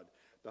living God.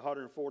 The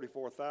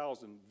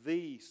 144,000,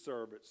 the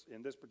servants,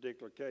 in this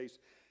particular case,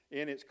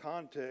 in its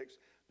context,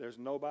 there's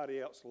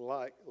nobody else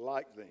like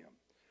them.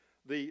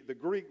 The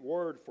Greek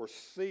word for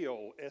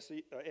seal,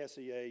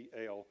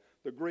 S-E-A-L,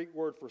 the Greek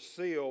word for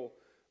seal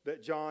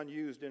that John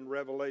used in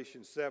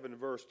Revelation 7,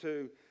 verse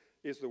 2,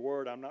 is the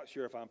word, I'm not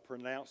sure if I'm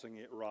pronouncing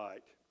it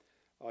right.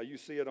 You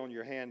see it on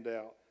your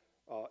handout.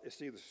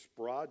 It's either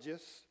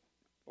spragus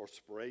or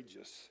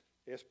spragus,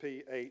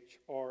 S-P-H-R-A-G-I-S.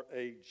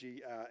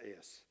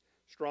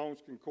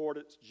 Strong's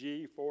Concordance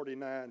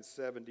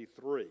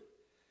G4973.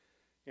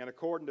 And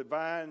according to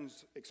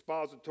Vine's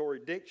expository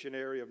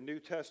dictionary of New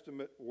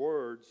Testament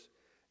words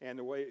and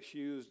the way it's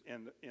used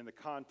in the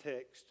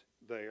context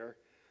there,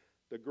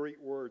 the Greek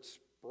word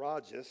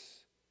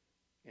spragus,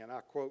 and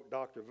I quote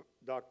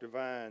Dr.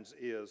 Vines,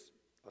 is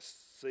a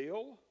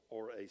seal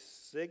or a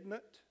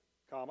signet,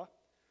 comma,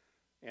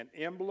 an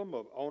emblem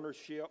of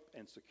ownership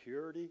and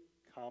security,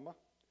 comma.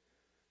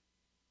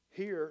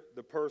 Here,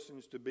 the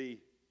person's to be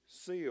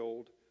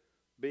sealed,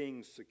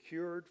 being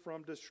secured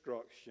from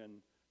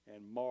destruction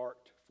and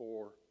marked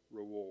for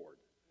reward.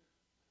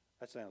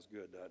 That sounds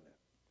good, doesn't it?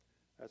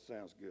 That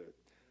sounds good.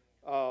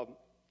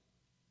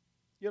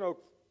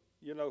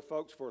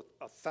 Folks, for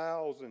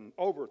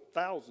over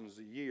thousands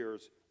of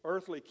years,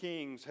 earthly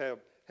kings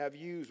have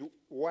used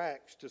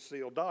wax to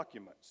seal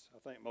documents. I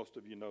think most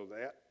of you know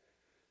that.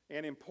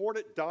 An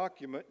important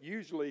document,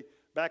 usually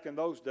back in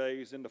those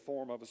days in the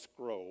form of a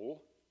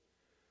scroll,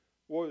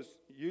 was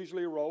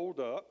usually rolled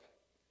up,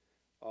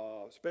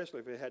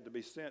 especially if it had to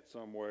be sent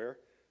somewhere,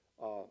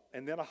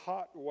 and then a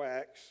hot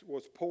wax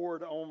was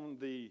poured on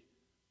the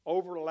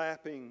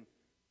overlapping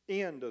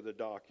end of the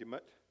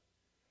document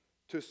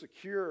to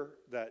secure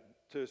that.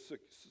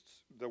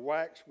 The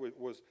wax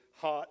was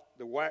hot,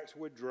 the wax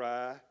would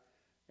dry,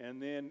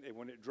 and then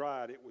when it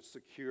dried, it would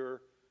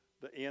secure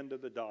the end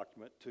of the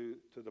document to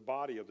the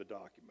body of the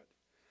document.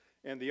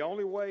 And the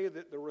only way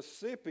that the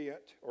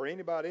recipient or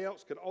anybody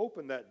else could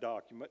open that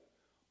document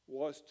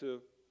was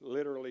to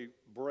literally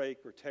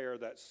break or tear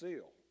that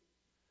seal.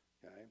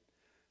 Okay?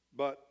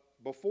 But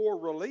before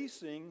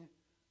releasing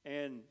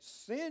and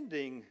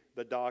sending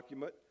the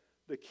document,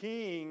 the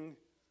king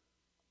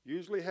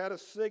usually had a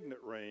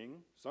signet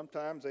ring.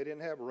 Sometimes they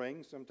didn't have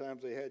rings.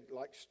 Sometimes they had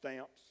like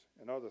stamps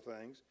and other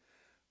things.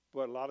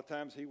 But a lot of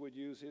times he would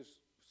use his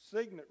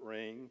signet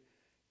ring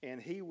and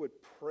he would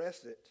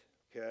press it,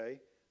 okay?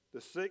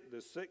 The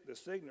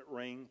signet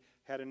ring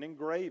had an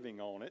engraving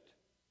on it,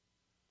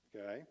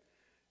 okay?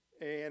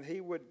 And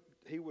he would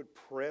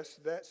press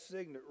that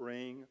signet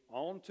ring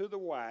onto the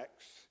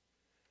wax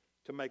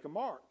to make a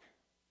mark.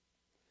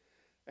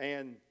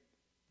 And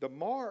the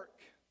mark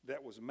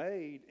that was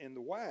made in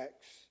the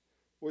wax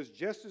was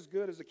just as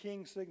good as the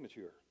king's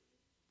signature.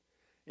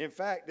 In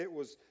fact, it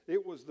was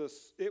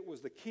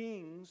the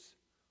king's,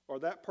 or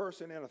that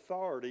person in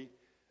authority.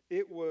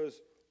 It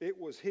was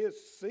his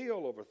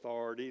seal of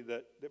authority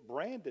that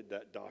branded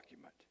that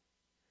document.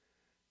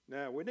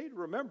 Now we need to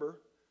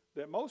remember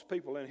that most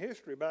people in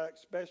history, back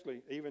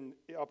especially even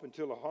up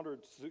until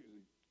 100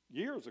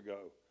 years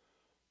ago,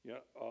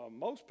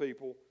 most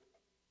people,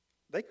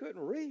 they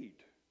couldn't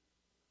read.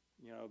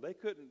 They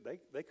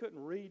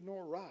couldn't read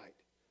nor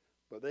write,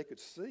 but they could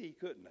see,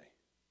 couldn't they?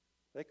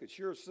 They could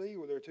sure see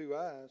with their two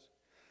eyes.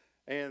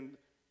 And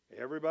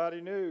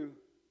everybody knew,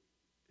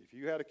 if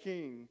you had a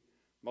king,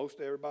 most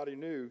everybody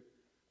knew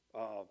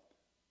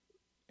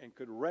and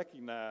could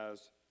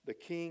recognize the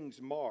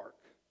king's mark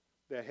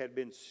that had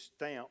been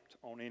stamped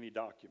on any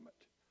document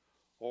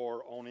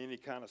or on any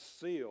kind of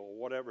seal,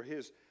 whatever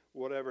his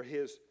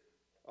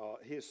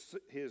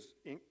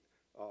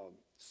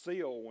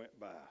seal went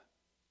by.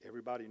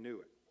 Everybody knew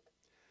it.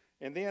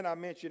 And then I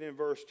mentioned in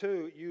verse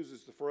 2, it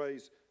uses the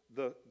phrase,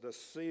 the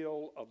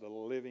seal of the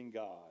living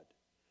God.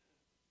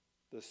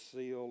 The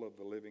seal of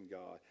the living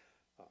God.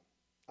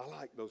 I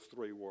like those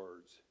three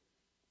words.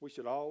 We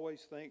should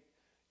always think,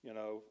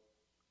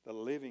 the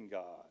living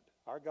God.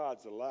 Our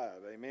God's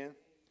alive, amen?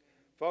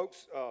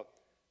 Folks,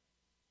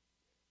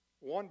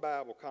 one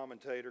Bible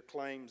commentator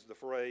claims the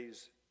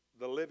phrase,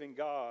 the living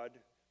God,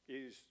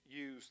 is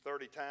used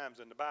 30 times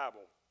in the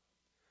Bible.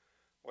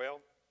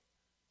 Well,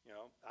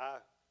 I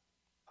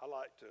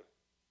like to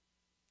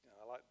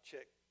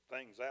check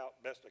things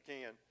out best I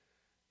can,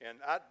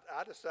 and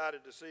I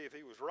decided to see if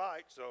he was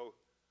right. So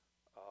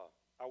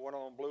I went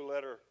on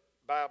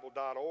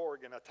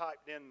BlueLetterBible.org and I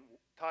typed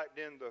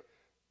in the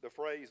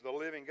phrase "the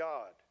living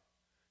God,"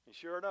 and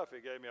sure enough,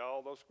 it gave me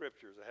all those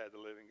scriptures that had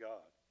the living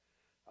God.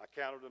 I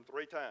counted them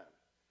 3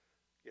 times.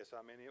 Guess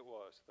how many it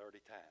was? 30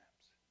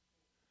 times.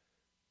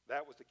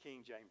 That was the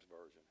King James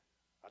Version.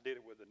 I did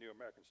it with the New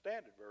American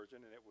Standard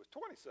Version, and it was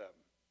 27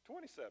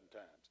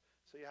 times.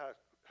 See how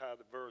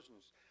the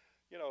versions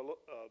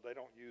They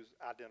don't use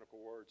identical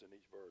words in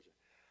each version.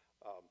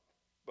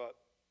 But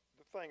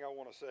the thing I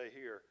want to say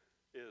here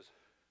is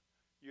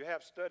you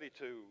have study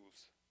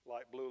tools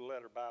like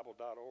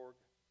blueletterbible.org.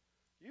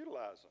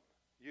 Utilize them.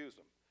 Use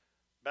them.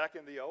 Back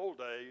in the old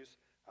days,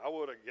 I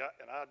would have got,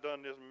 and I've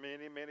done this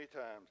many, many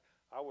times,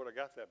 I would have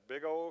got that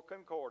big old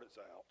concordance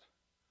out,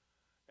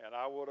 and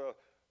I would have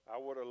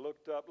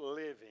looked up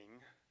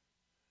living,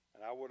 and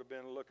I would have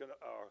been looking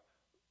at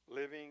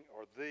living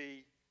or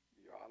the.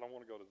 I don't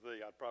want to go to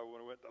the. I probably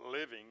would have went to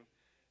living,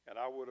 and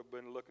I would have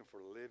been looking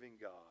for living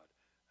God,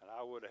 and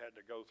I would have had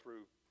to go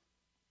through,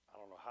 I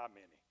don't know how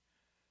many,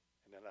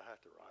 and then I'd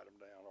have to write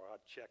them down, or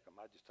I'd check them.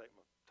 I'd just take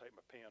my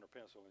pen or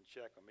pencil and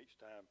check them each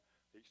time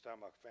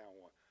I found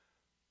one.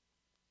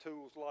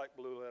 Tools like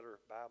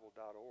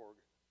blueletterbible.org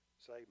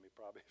saved me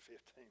probably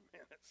 15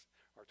 minutes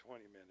or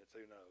 20 minutes,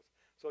 who knows.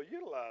 So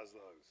utilize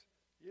those.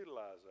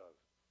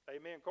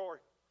 Amen, Corey?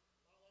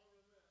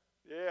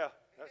 Yeah,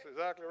 that's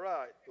exactly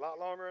right. A lot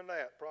longer than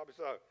that, probably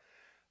so.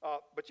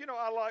 But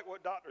I like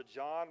what Dr.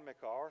 John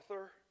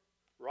MacArthur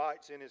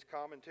writes in his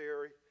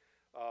commentary.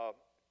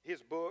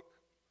 His book,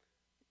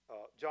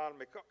 John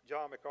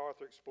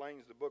MacArthur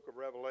explains the book of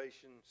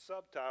Revelation,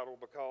 subtitle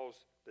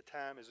because the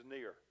time is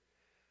near.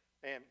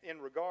 And in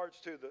regards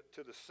to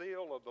the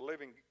seal of the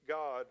living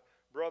God,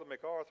 Brother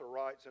MacArthur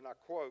writes, and I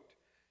quote,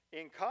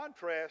 "In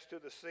contrast to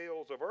the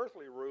seals of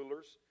earthly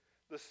rulers,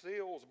 the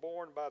seals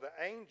borne by the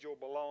angel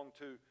belong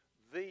to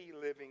the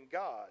living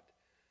God.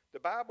 The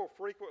Bible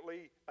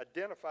frequently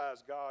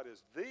identifies God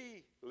as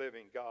the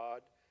living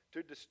God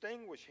to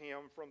distinguish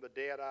him from the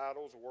dead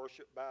idols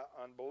worshipped by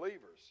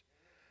unbelievers.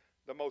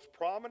 The most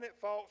prominent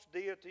false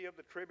deity of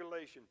the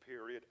tribulation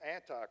period,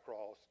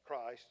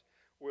 Antichrist,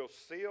 will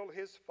seal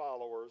his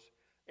followers,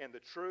 and the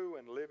true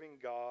and living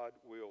God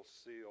will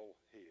seal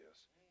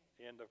his."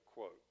 End of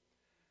quote.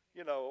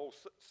 Old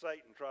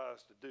Satan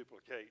tries to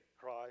duplicate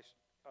Christ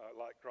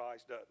like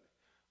Christ, doesn't he?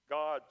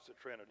 God's a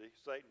Trinity.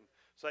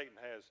 Satan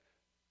has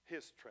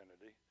his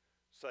Trinity.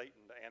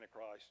 Satan, the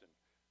Antichrist,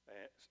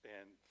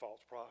 and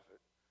false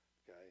prophet.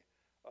 Okay.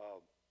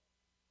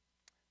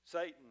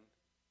 Satan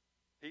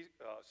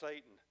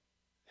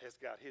has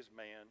got his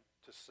man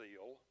to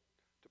seal,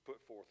 to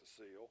put forth a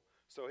seal,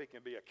 so he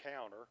can be a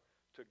counter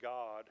to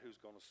God, who's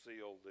going to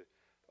seal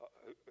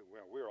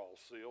we're all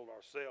sealed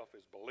ourselves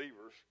as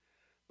believers,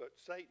 but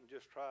Satan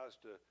just tries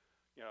to,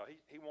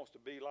 he wants to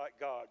be like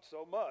God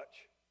so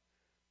much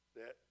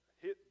that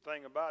the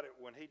thing about it,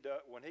 when he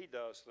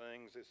does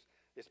things,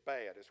 it's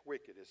bad, it's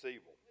wicked, it's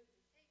evil. He's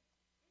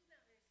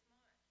not very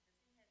smart because he has to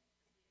be a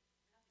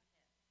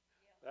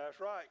copycat. That's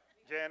right,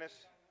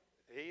 Janice.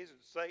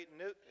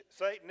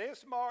 Satan is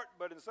smart,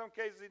 but in some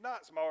cases he's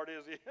not smart,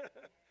 is he?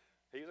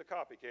 He's a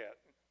copycat.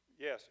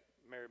 Yes,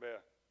 Mary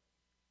Beth.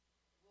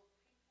 Will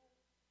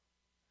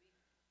people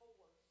be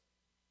forced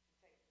to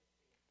take the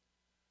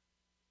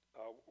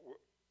seal?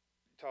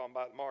 Talking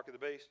about the mark of the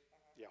beast?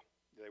 Yeah,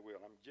 they will.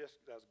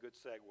 That's a good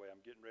segue.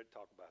 I'm getting ready to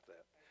talk about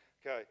that.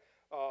 Okay.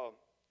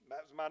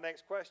 That was my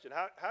next question.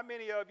 How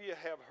many of you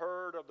have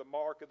heard of the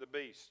mark of the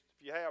beast?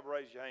 If you have,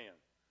 raise your hand.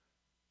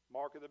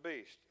 Mark of the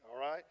beast. All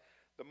right.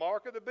 The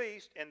mark of the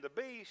beast, and the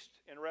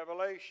beast in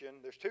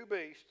Revelation, there's two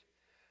beasts,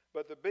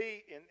 but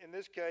in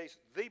this case,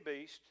 the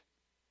beast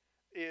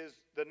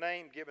is the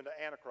name given to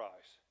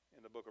Antichrist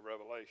in the book of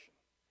Revelation.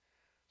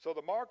 So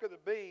the mark of the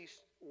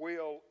beast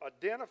will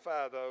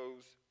identify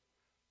those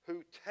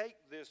who take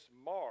this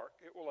mark.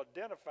 It will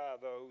identify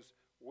those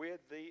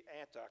with the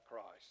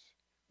Antichrist.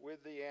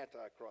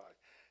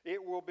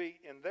 It will be,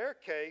 in their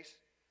case,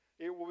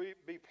 it will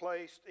be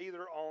placed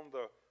either on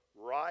the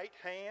right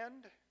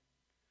hand,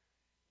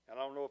 and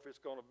I don't know if it's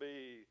going to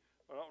be,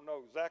 I don't know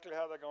exactly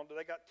how they're going to do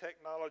it. They got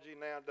technology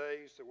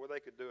nowadays where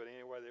they could do it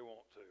any way they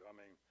want to. I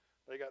mean,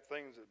 they got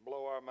things that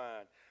blow our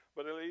mind.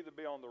 But it'll either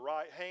be on the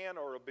right hand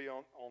or it'll be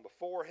on the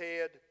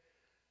forehead.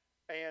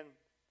 And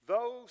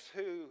those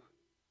who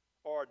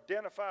are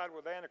identified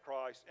with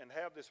Antichrist and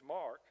have this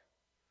mark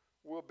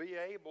will be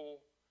able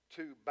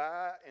to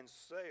buy and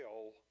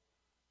sell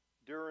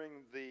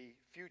during the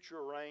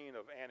future reign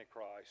of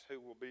Antichrist, who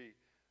will be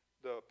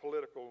the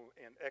political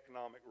and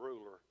economic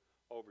ruler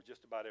over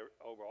just about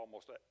over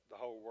almost the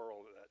whole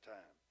world at that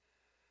time.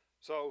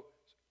 So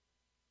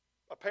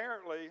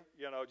apparently,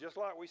 just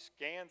like we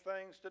scan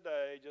things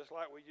today, just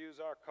like we use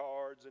our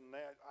cards and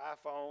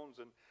iPhones,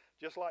 and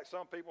just like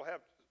some people have,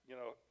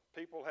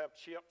 people have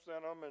chips in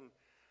them, and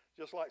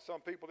just like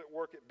some people that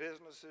work at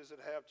businesses that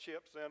have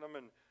chips in them,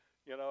 and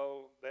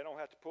they don't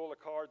have to pull the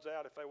cards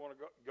out if they want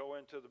to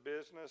go into the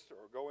business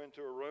or go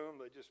into a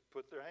room. They just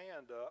put their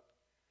hand up.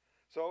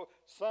 So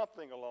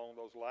something along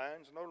those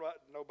lines.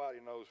 Nobody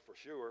knows for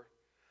sure.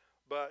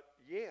 But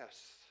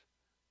yes,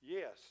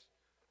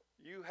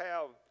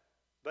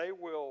 they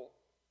will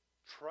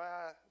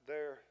try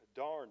their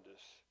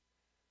darndest,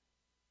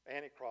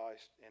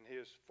 Antichrist and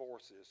his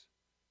forces,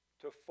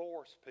 to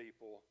force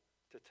people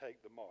to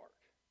take the mark.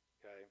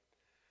 Okay?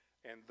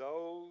 And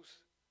those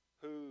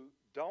who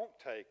don't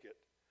take it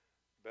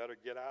better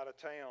get out of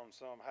town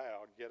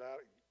somehow, get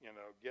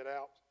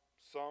out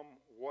some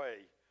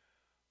way,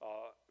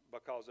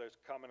 because there's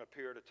coming a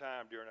period of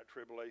time during that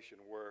tribulation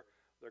where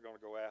they're going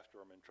to go after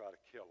them and try to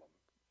kill them.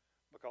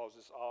 Because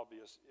it's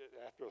obvious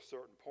after a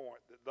certain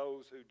point that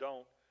those who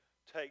don't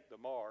take the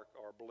mark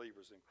are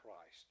believers in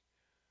Christ,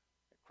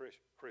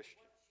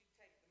 Christian.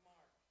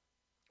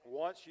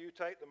 Once you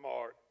take the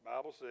mark, the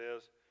Bible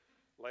says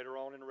later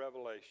on in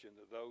Revelation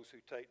that those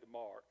who take the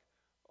mark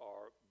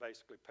are,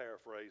 basically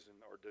paraphrasing,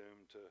 are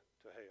doomed to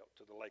hell,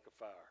 to the lake of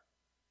fire.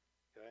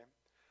 Okay?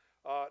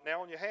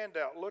 Now on your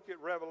handout, look at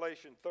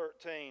Revelation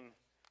 13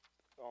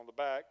 on the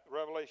back.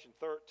 Revelation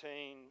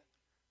 13,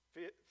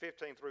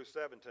 15 through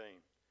 17.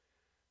 It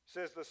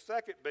says the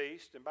second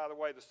beast, and by the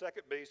way, the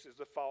second beast is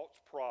the false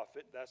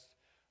prophet. That's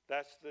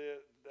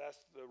the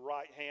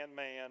right-hand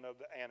man of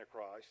the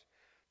Antichrist.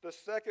 The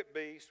second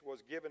beast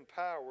was given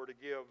power to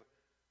give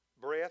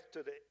breath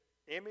to the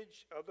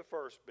image of the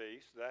first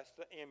beast. That's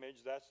the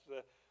image. That's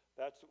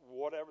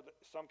whatever,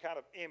 some kind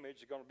of image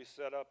is going to be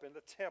set up in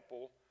the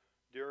temple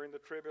during the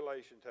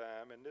tribulation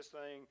time. And this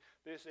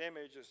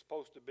image is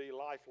supposed to be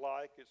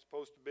lifelike. It's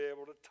supposed to be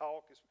able to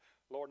talk.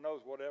 Lord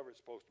knows whatever it's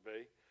supposed to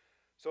be.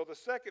 So the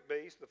second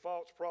beast, the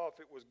false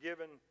prophet, was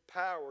given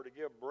power to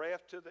give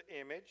breath to the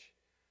image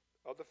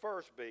of the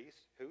first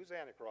beast, who's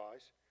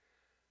Antichrist,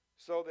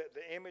 so that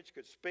the image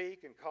could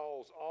speak and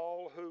cause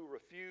all who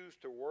refuse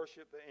to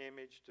worship the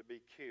image to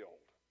be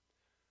killed.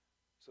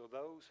 So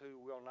those who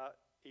will not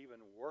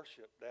even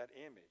worship that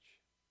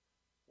image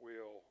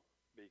will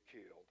be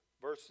killed.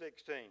 Verse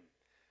 16,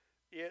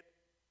 it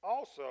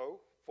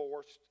also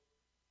forced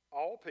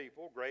all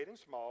people, great and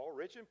small,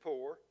 rich and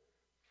poor,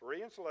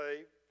 free and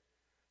slave,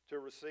 to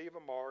receive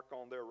a mark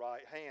on their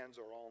right hands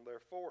or on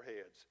their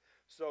foreheads.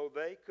 So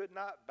they could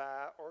not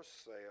buy or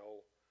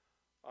sell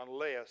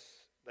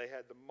unless they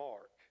had the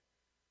mark.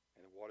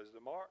 And what is the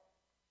mark?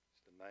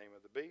 It's the name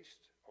of the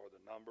beast or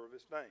the number of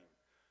its name.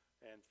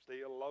 And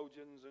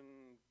theologians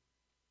and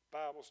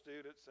Bible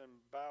students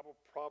and Bible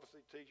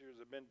prophecy teachers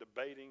have been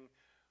debating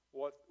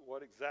what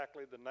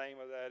exactly the name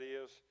of that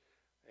is.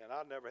 And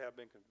I never have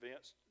been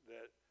convinced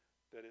that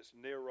it's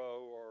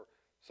Nero or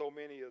so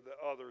many of the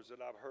others that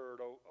I've heard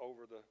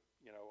over the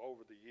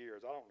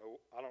years. I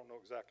don't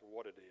know exactly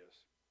what it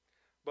is.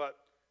 But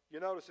you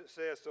notice it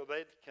says, so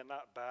they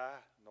cannot buy,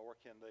 nor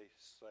can they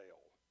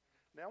sell.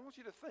 Now I want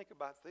you to think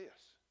about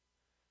this.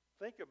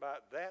 Think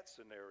about that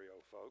scenario,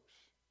 folks.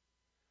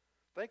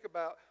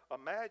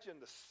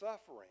 Imagine the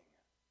suffering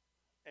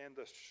and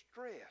the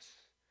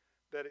stress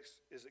that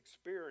is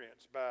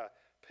experienced by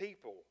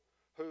people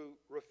who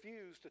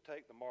refuse to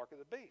take the mark of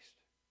the beast.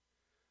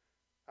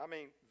 I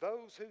mean,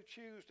 those who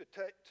choose to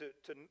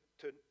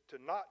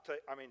not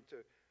take,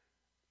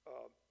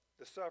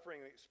 the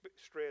suffering and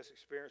stress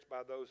experienced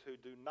by those who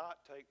do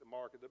not take the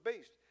mark of the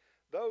beast.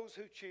 Those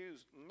who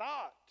choose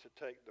not to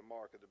take the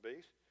mark of the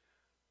beast,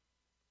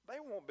 they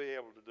won't be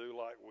able to do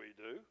like we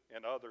do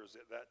and others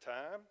at that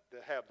time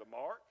that have the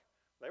mark.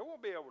 They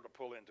won't be able to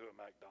pull into a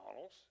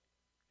McDonald's,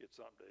 get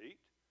something to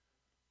eat,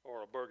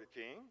 or a Burger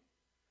King,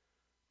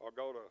 or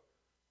go to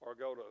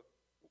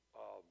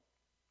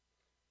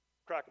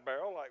Cracker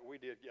Barrel like we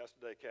did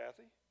yesterday,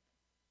 Kathy.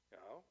 You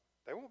know,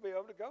 they won't be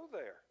able to go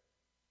there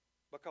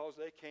because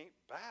they can't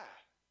buy.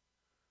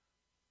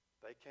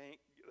 They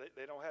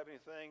don't have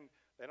anything.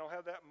 They don't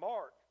have that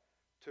mark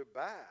to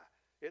buy.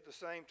 At the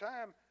same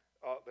time,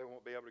 they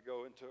won't be able to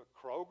go into a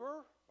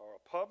Kroger or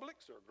a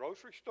Publix or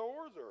grocery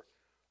stores or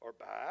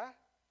buy.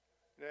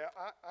 Now,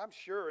 I'm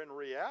sure in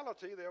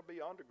reality they'll be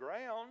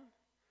underground,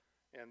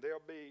 and they'll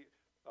be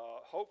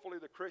hopefully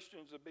the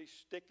Christians will be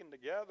sticking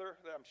together.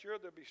 I'm sure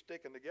they'll be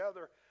sticking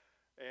together,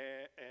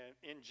 and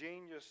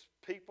ingenious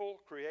people,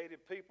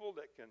 creative people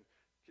that can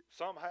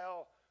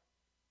somehow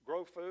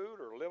grow food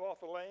or live off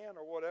the land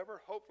or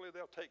whatever. Hopefully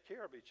they'll take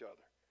care of each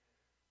other.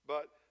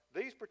 But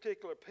these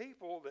particular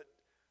people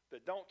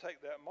that don't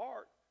take that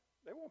mark,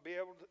 they won't be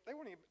able to, they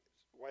won't even,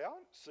 the way I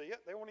see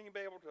it, they won't even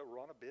be able to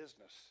run a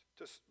business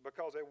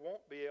because they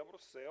won't be able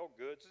to sell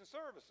goods and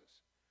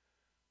services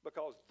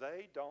because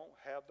they don't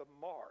have the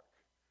mark.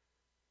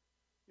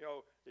 You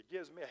know, it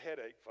gives me a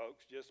headache,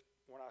 folks, just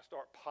when I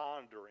start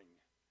pondering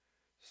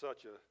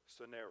such a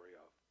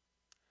scenario.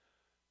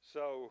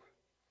 So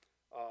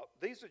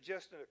these are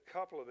just a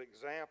couple of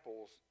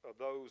examples of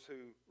those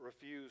who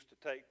refuse to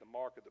take the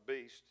mark of the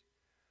beast.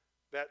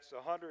 That's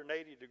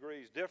 180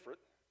 degrees different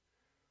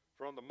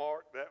from the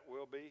mark that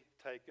will be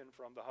taken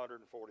from the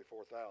 144,000.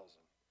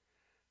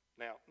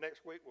 Now,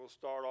 next week we'll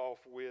start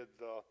off with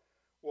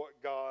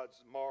what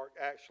God's mark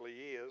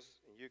actually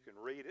is, and you can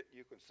read it,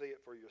 you can see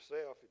it for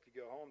yourself if you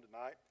go home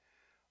tonight.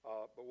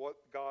 But what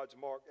God's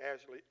mark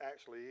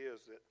actually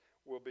is that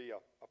will be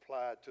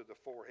applied to the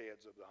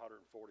foreheads of the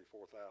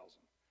 144,000.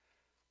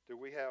 Do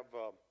we have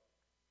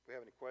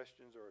any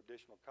questions or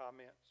additional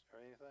comments or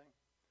anything?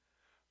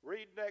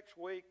 Read next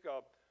week.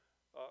 Go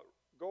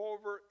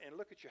over and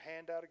look at your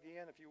handout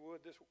again, if you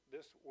would, this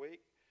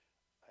week.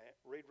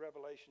 Read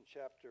Revelation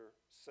chapter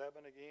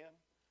 7 again.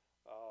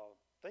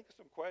 Think of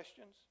some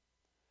questions.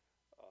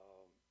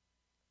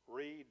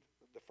 Read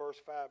the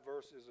first 5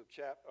 verses of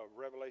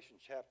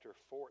Revelation chapter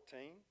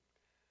 14.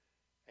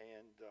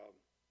 And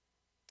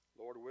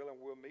Lord willing,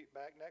 we'll meet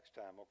back next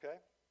time, okay?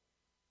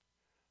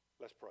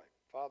 Let's pray.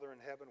 Father in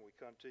heaven, we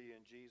come to you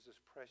in Jesus'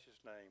 precious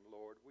name,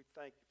 Lord. We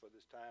thank you for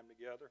this time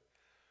together.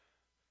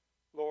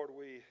 Lord,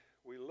 we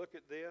look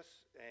at this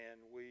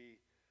and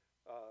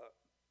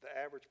the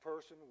average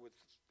person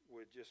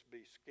would just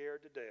be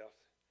scared to death.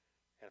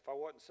 And if I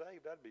wasn't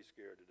saved, I'd be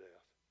scared to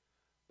death.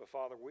 But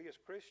Father, we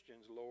as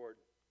Christians, Lord,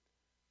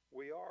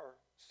 we are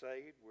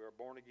saved. We are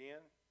born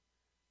again.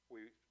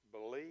 We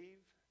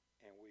believe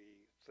and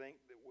we think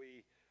that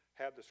we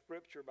have the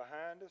scripture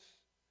behind us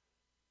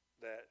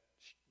that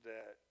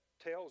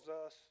tells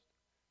us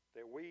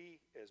that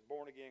we as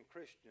born again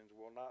Christians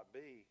will not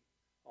be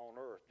on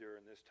earth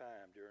during this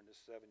time, during this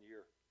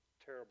 7-year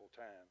terrible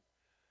time.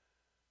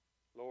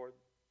 Lord,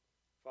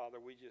 Father,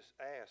 we just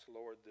ask,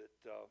 Lord, that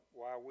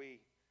while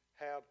we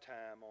have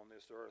time on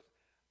this earth,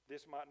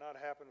 this might not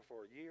happen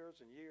for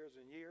years and years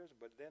and years,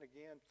 but then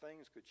again,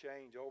 things could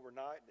change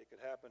overnight, and it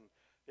could happen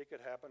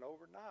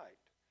overnight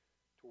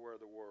to where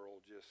the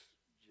world just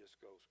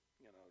goes,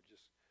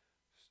 just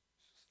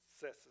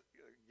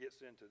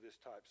gets into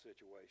this type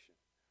situation.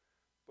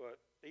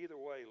 But either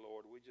way,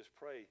 Lord, we just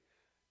pray.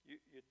 You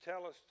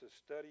tell us to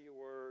study your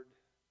word,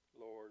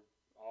 Lord,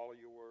 all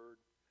of your word.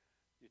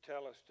 You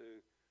tell us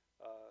to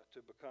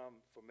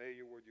become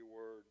familiar with your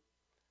word.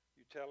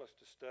 You tell us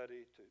to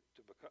study,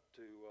 to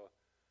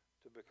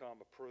become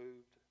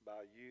approved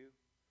by you,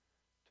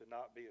 to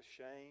not be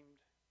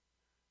ashamed.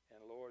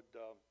 And Lord,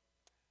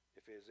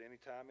 if there's any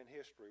time in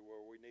history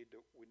where we need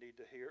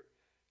to hear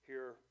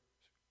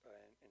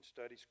and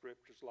study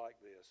scriptures like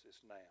this,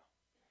 it's now.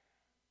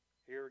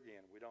 Here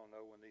again, we don't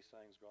know when these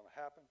things are going to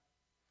happen.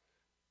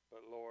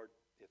 But Lord,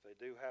 if they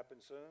do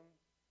happen soon,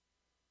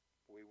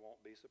 we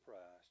won't be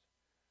surprised.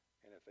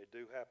 And if they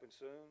do happen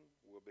soon,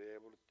 we'll be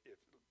able to,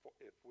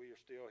 if we are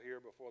still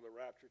here before the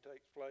rapture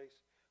takes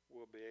place,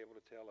 we'll be able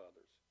to tell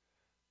others.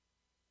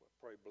 We'll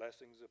pray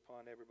blessings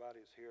upon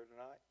everybody that's here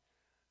tonight.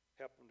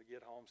 Help them to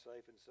get home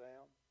safe and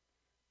sound.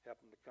 Help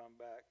them to come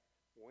back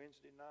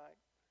Wednesday night.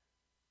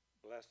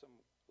 Bless them.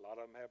 A lot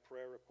of them have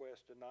prayer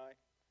requests tonight.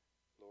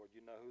 Lord,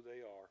 you know who they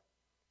are.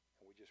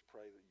 And we just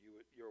pray that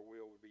your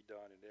will would be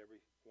done in every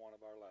one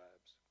of our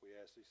lives. We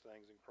ask these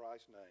things in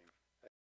Christ's name.